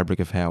changed the fabric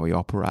of how we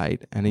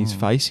operate, and he's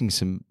facing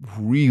some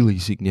really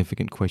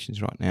significant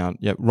questions right now.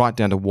 Yeah, right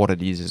down to what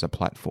it is as a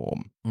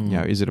platform.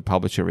 Is it a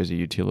publisher, is it a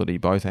utility?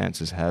 Both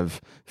answers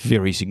have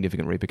very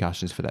significant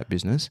repercussions for that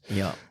business.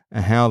 Yeah,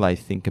 and how they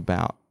think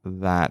about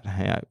that.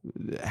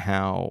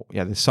 How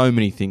there's so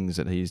many things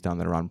that he's done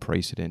that are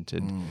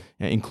unprecedented,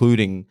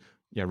 including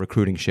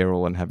recruiting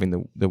Cheryl and having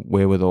the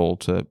wherewithal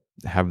to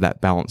have that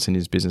balance in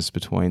his business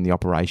between the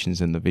operations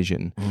and the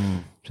vision.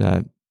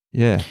 So,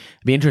 yeah. It'd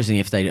be interesting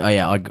if they,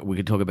 we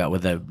could talk about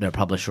whether they're a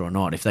publisher or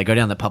not. If they go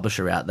down the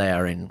publisher route, they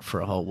are in for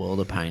a whole world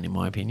of pain, in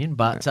my opinion.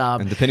 But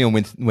and depending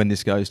on when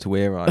this goes to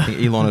air, I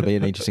think Elon would be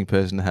an interesting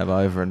person to have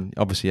over, and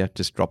obviously you have to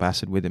just drop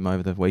acid with him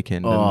over the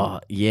weekend. And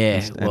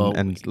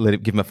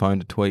give him a phone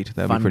to tweet.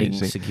 That'd be pretty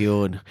interesting.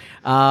 Secured.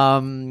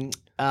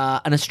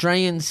 An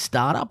Australian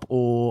startup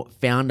or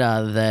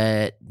founder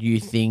that you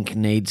think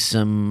needs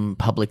some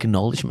public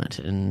acknowledgement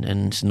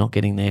and not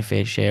getting their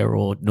fair share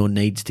or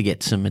needs to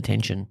get some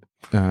attention?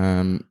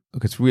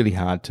 Look, it's really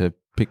hard to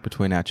pick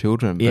between our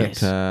children, but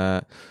yes.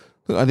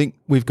 Look, I think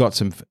we've got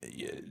some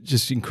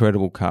just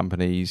incredible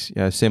companies.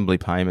 Assembly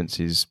Payments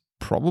is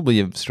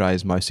probably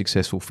Australia's most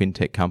successful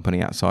fintech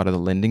company outside of the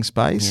lending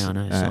space. Yeah, I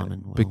know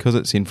Simon well. Because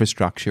it's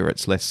infrastructure,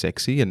 it's less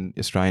sexy, and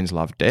Australians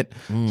love debt.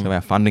 So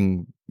our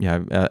funding,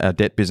 our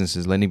debt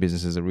businesses, lending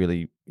businesses are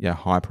really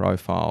high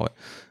profile.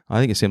 I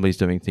think Assembly's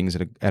doing things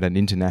at an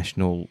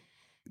international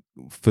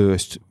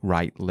first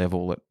rate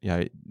level.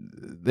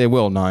 They're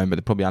well known, but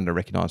they're probably under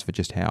recognised for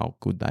just how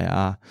good they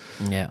are.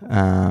 Yeah.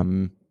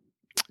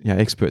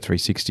 Expert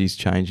 360 is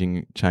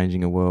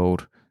changing a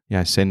world.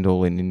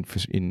 Sendall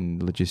in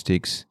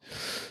logistics.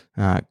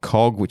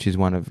 COG, which is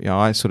one of,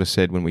 I sort of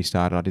said when we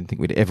started, I didn't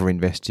think we'd ever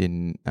invest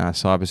in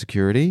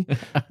cybersecurity.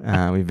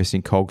 We invest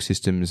in COG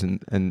systems,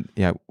 and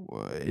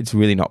it's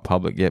really not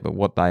public yet, but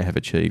what they have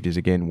achieved is,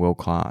 again, world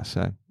class.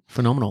 So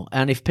phenomenal.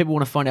 And if people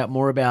want to find out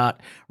more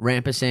about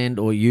Rampersand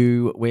or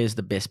you, where's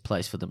the best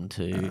place for them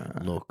to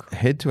look?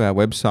 Head to our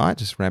website,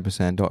 just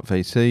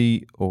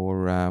rampersand.vc,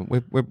 or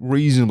we're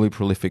reasonably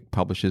prolific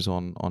publishers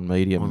on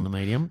Medium. On the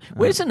Medium.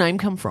 Where does the name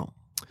come from?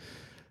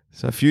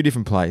 So a few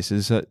different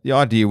places. The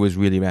idea was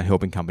really about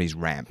helping companies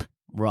ramp.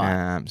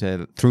 Right.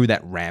 So through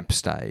that ramp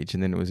stage,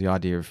 and then it was the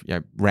idea of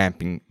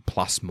ramping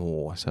plus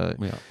more. So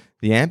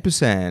the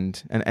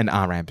ampersand, and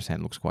our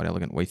ampersand looks quite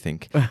elegant, we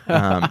think.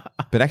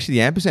 But actually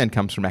the ampersand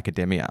comes from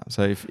academia.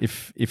 So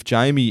if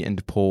Jamie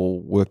and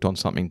Paul worked on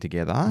something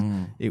together,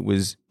 it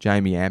was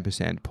Jamie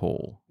ampersand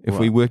Paul. If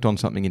we worked on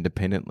something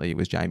independently, it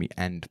was Jamie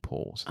and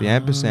Paul. So the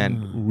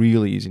ampersand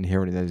really is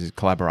inherent in this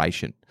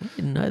collaboration. I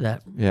didn't know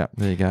that. Yeah,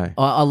 there you go.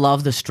 I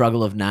love the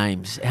struggle of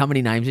names. How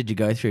many names did you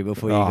go through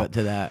before you got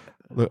to that?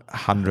 Look,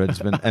 hundreds,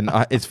 and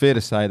it's fair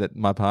to say that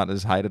my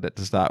partners hated it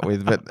to start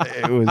with, but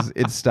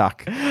it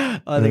stuck.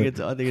 I think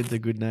it's a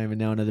good name, and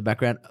now I know the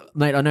background,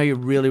 mate. I know you're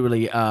really,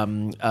 really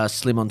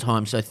slim on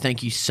time, so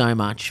thank you so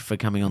much for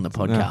coming on the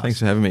podcast. No, thanks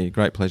for having me.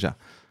 Great pleasure.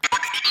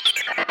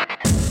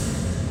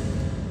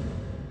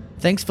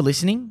 Thanks for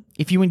listening.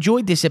 If you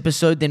enjoyed this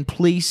episode, then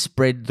please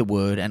spread the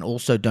word, and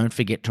also don't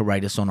forget to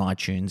rate us on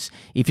iTunes.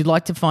 If you'd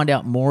like to find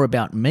out more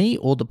about me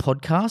or the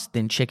podcast,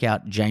 then check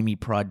out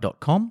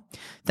jamiepride.com.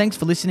 Thanks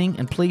for listening,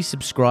 and please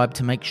subscribe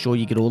to make sure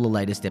you get all the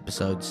latest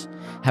episodes.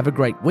 Have a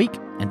great week,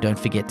 and don't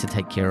forget to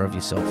take care of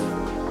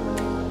yourself.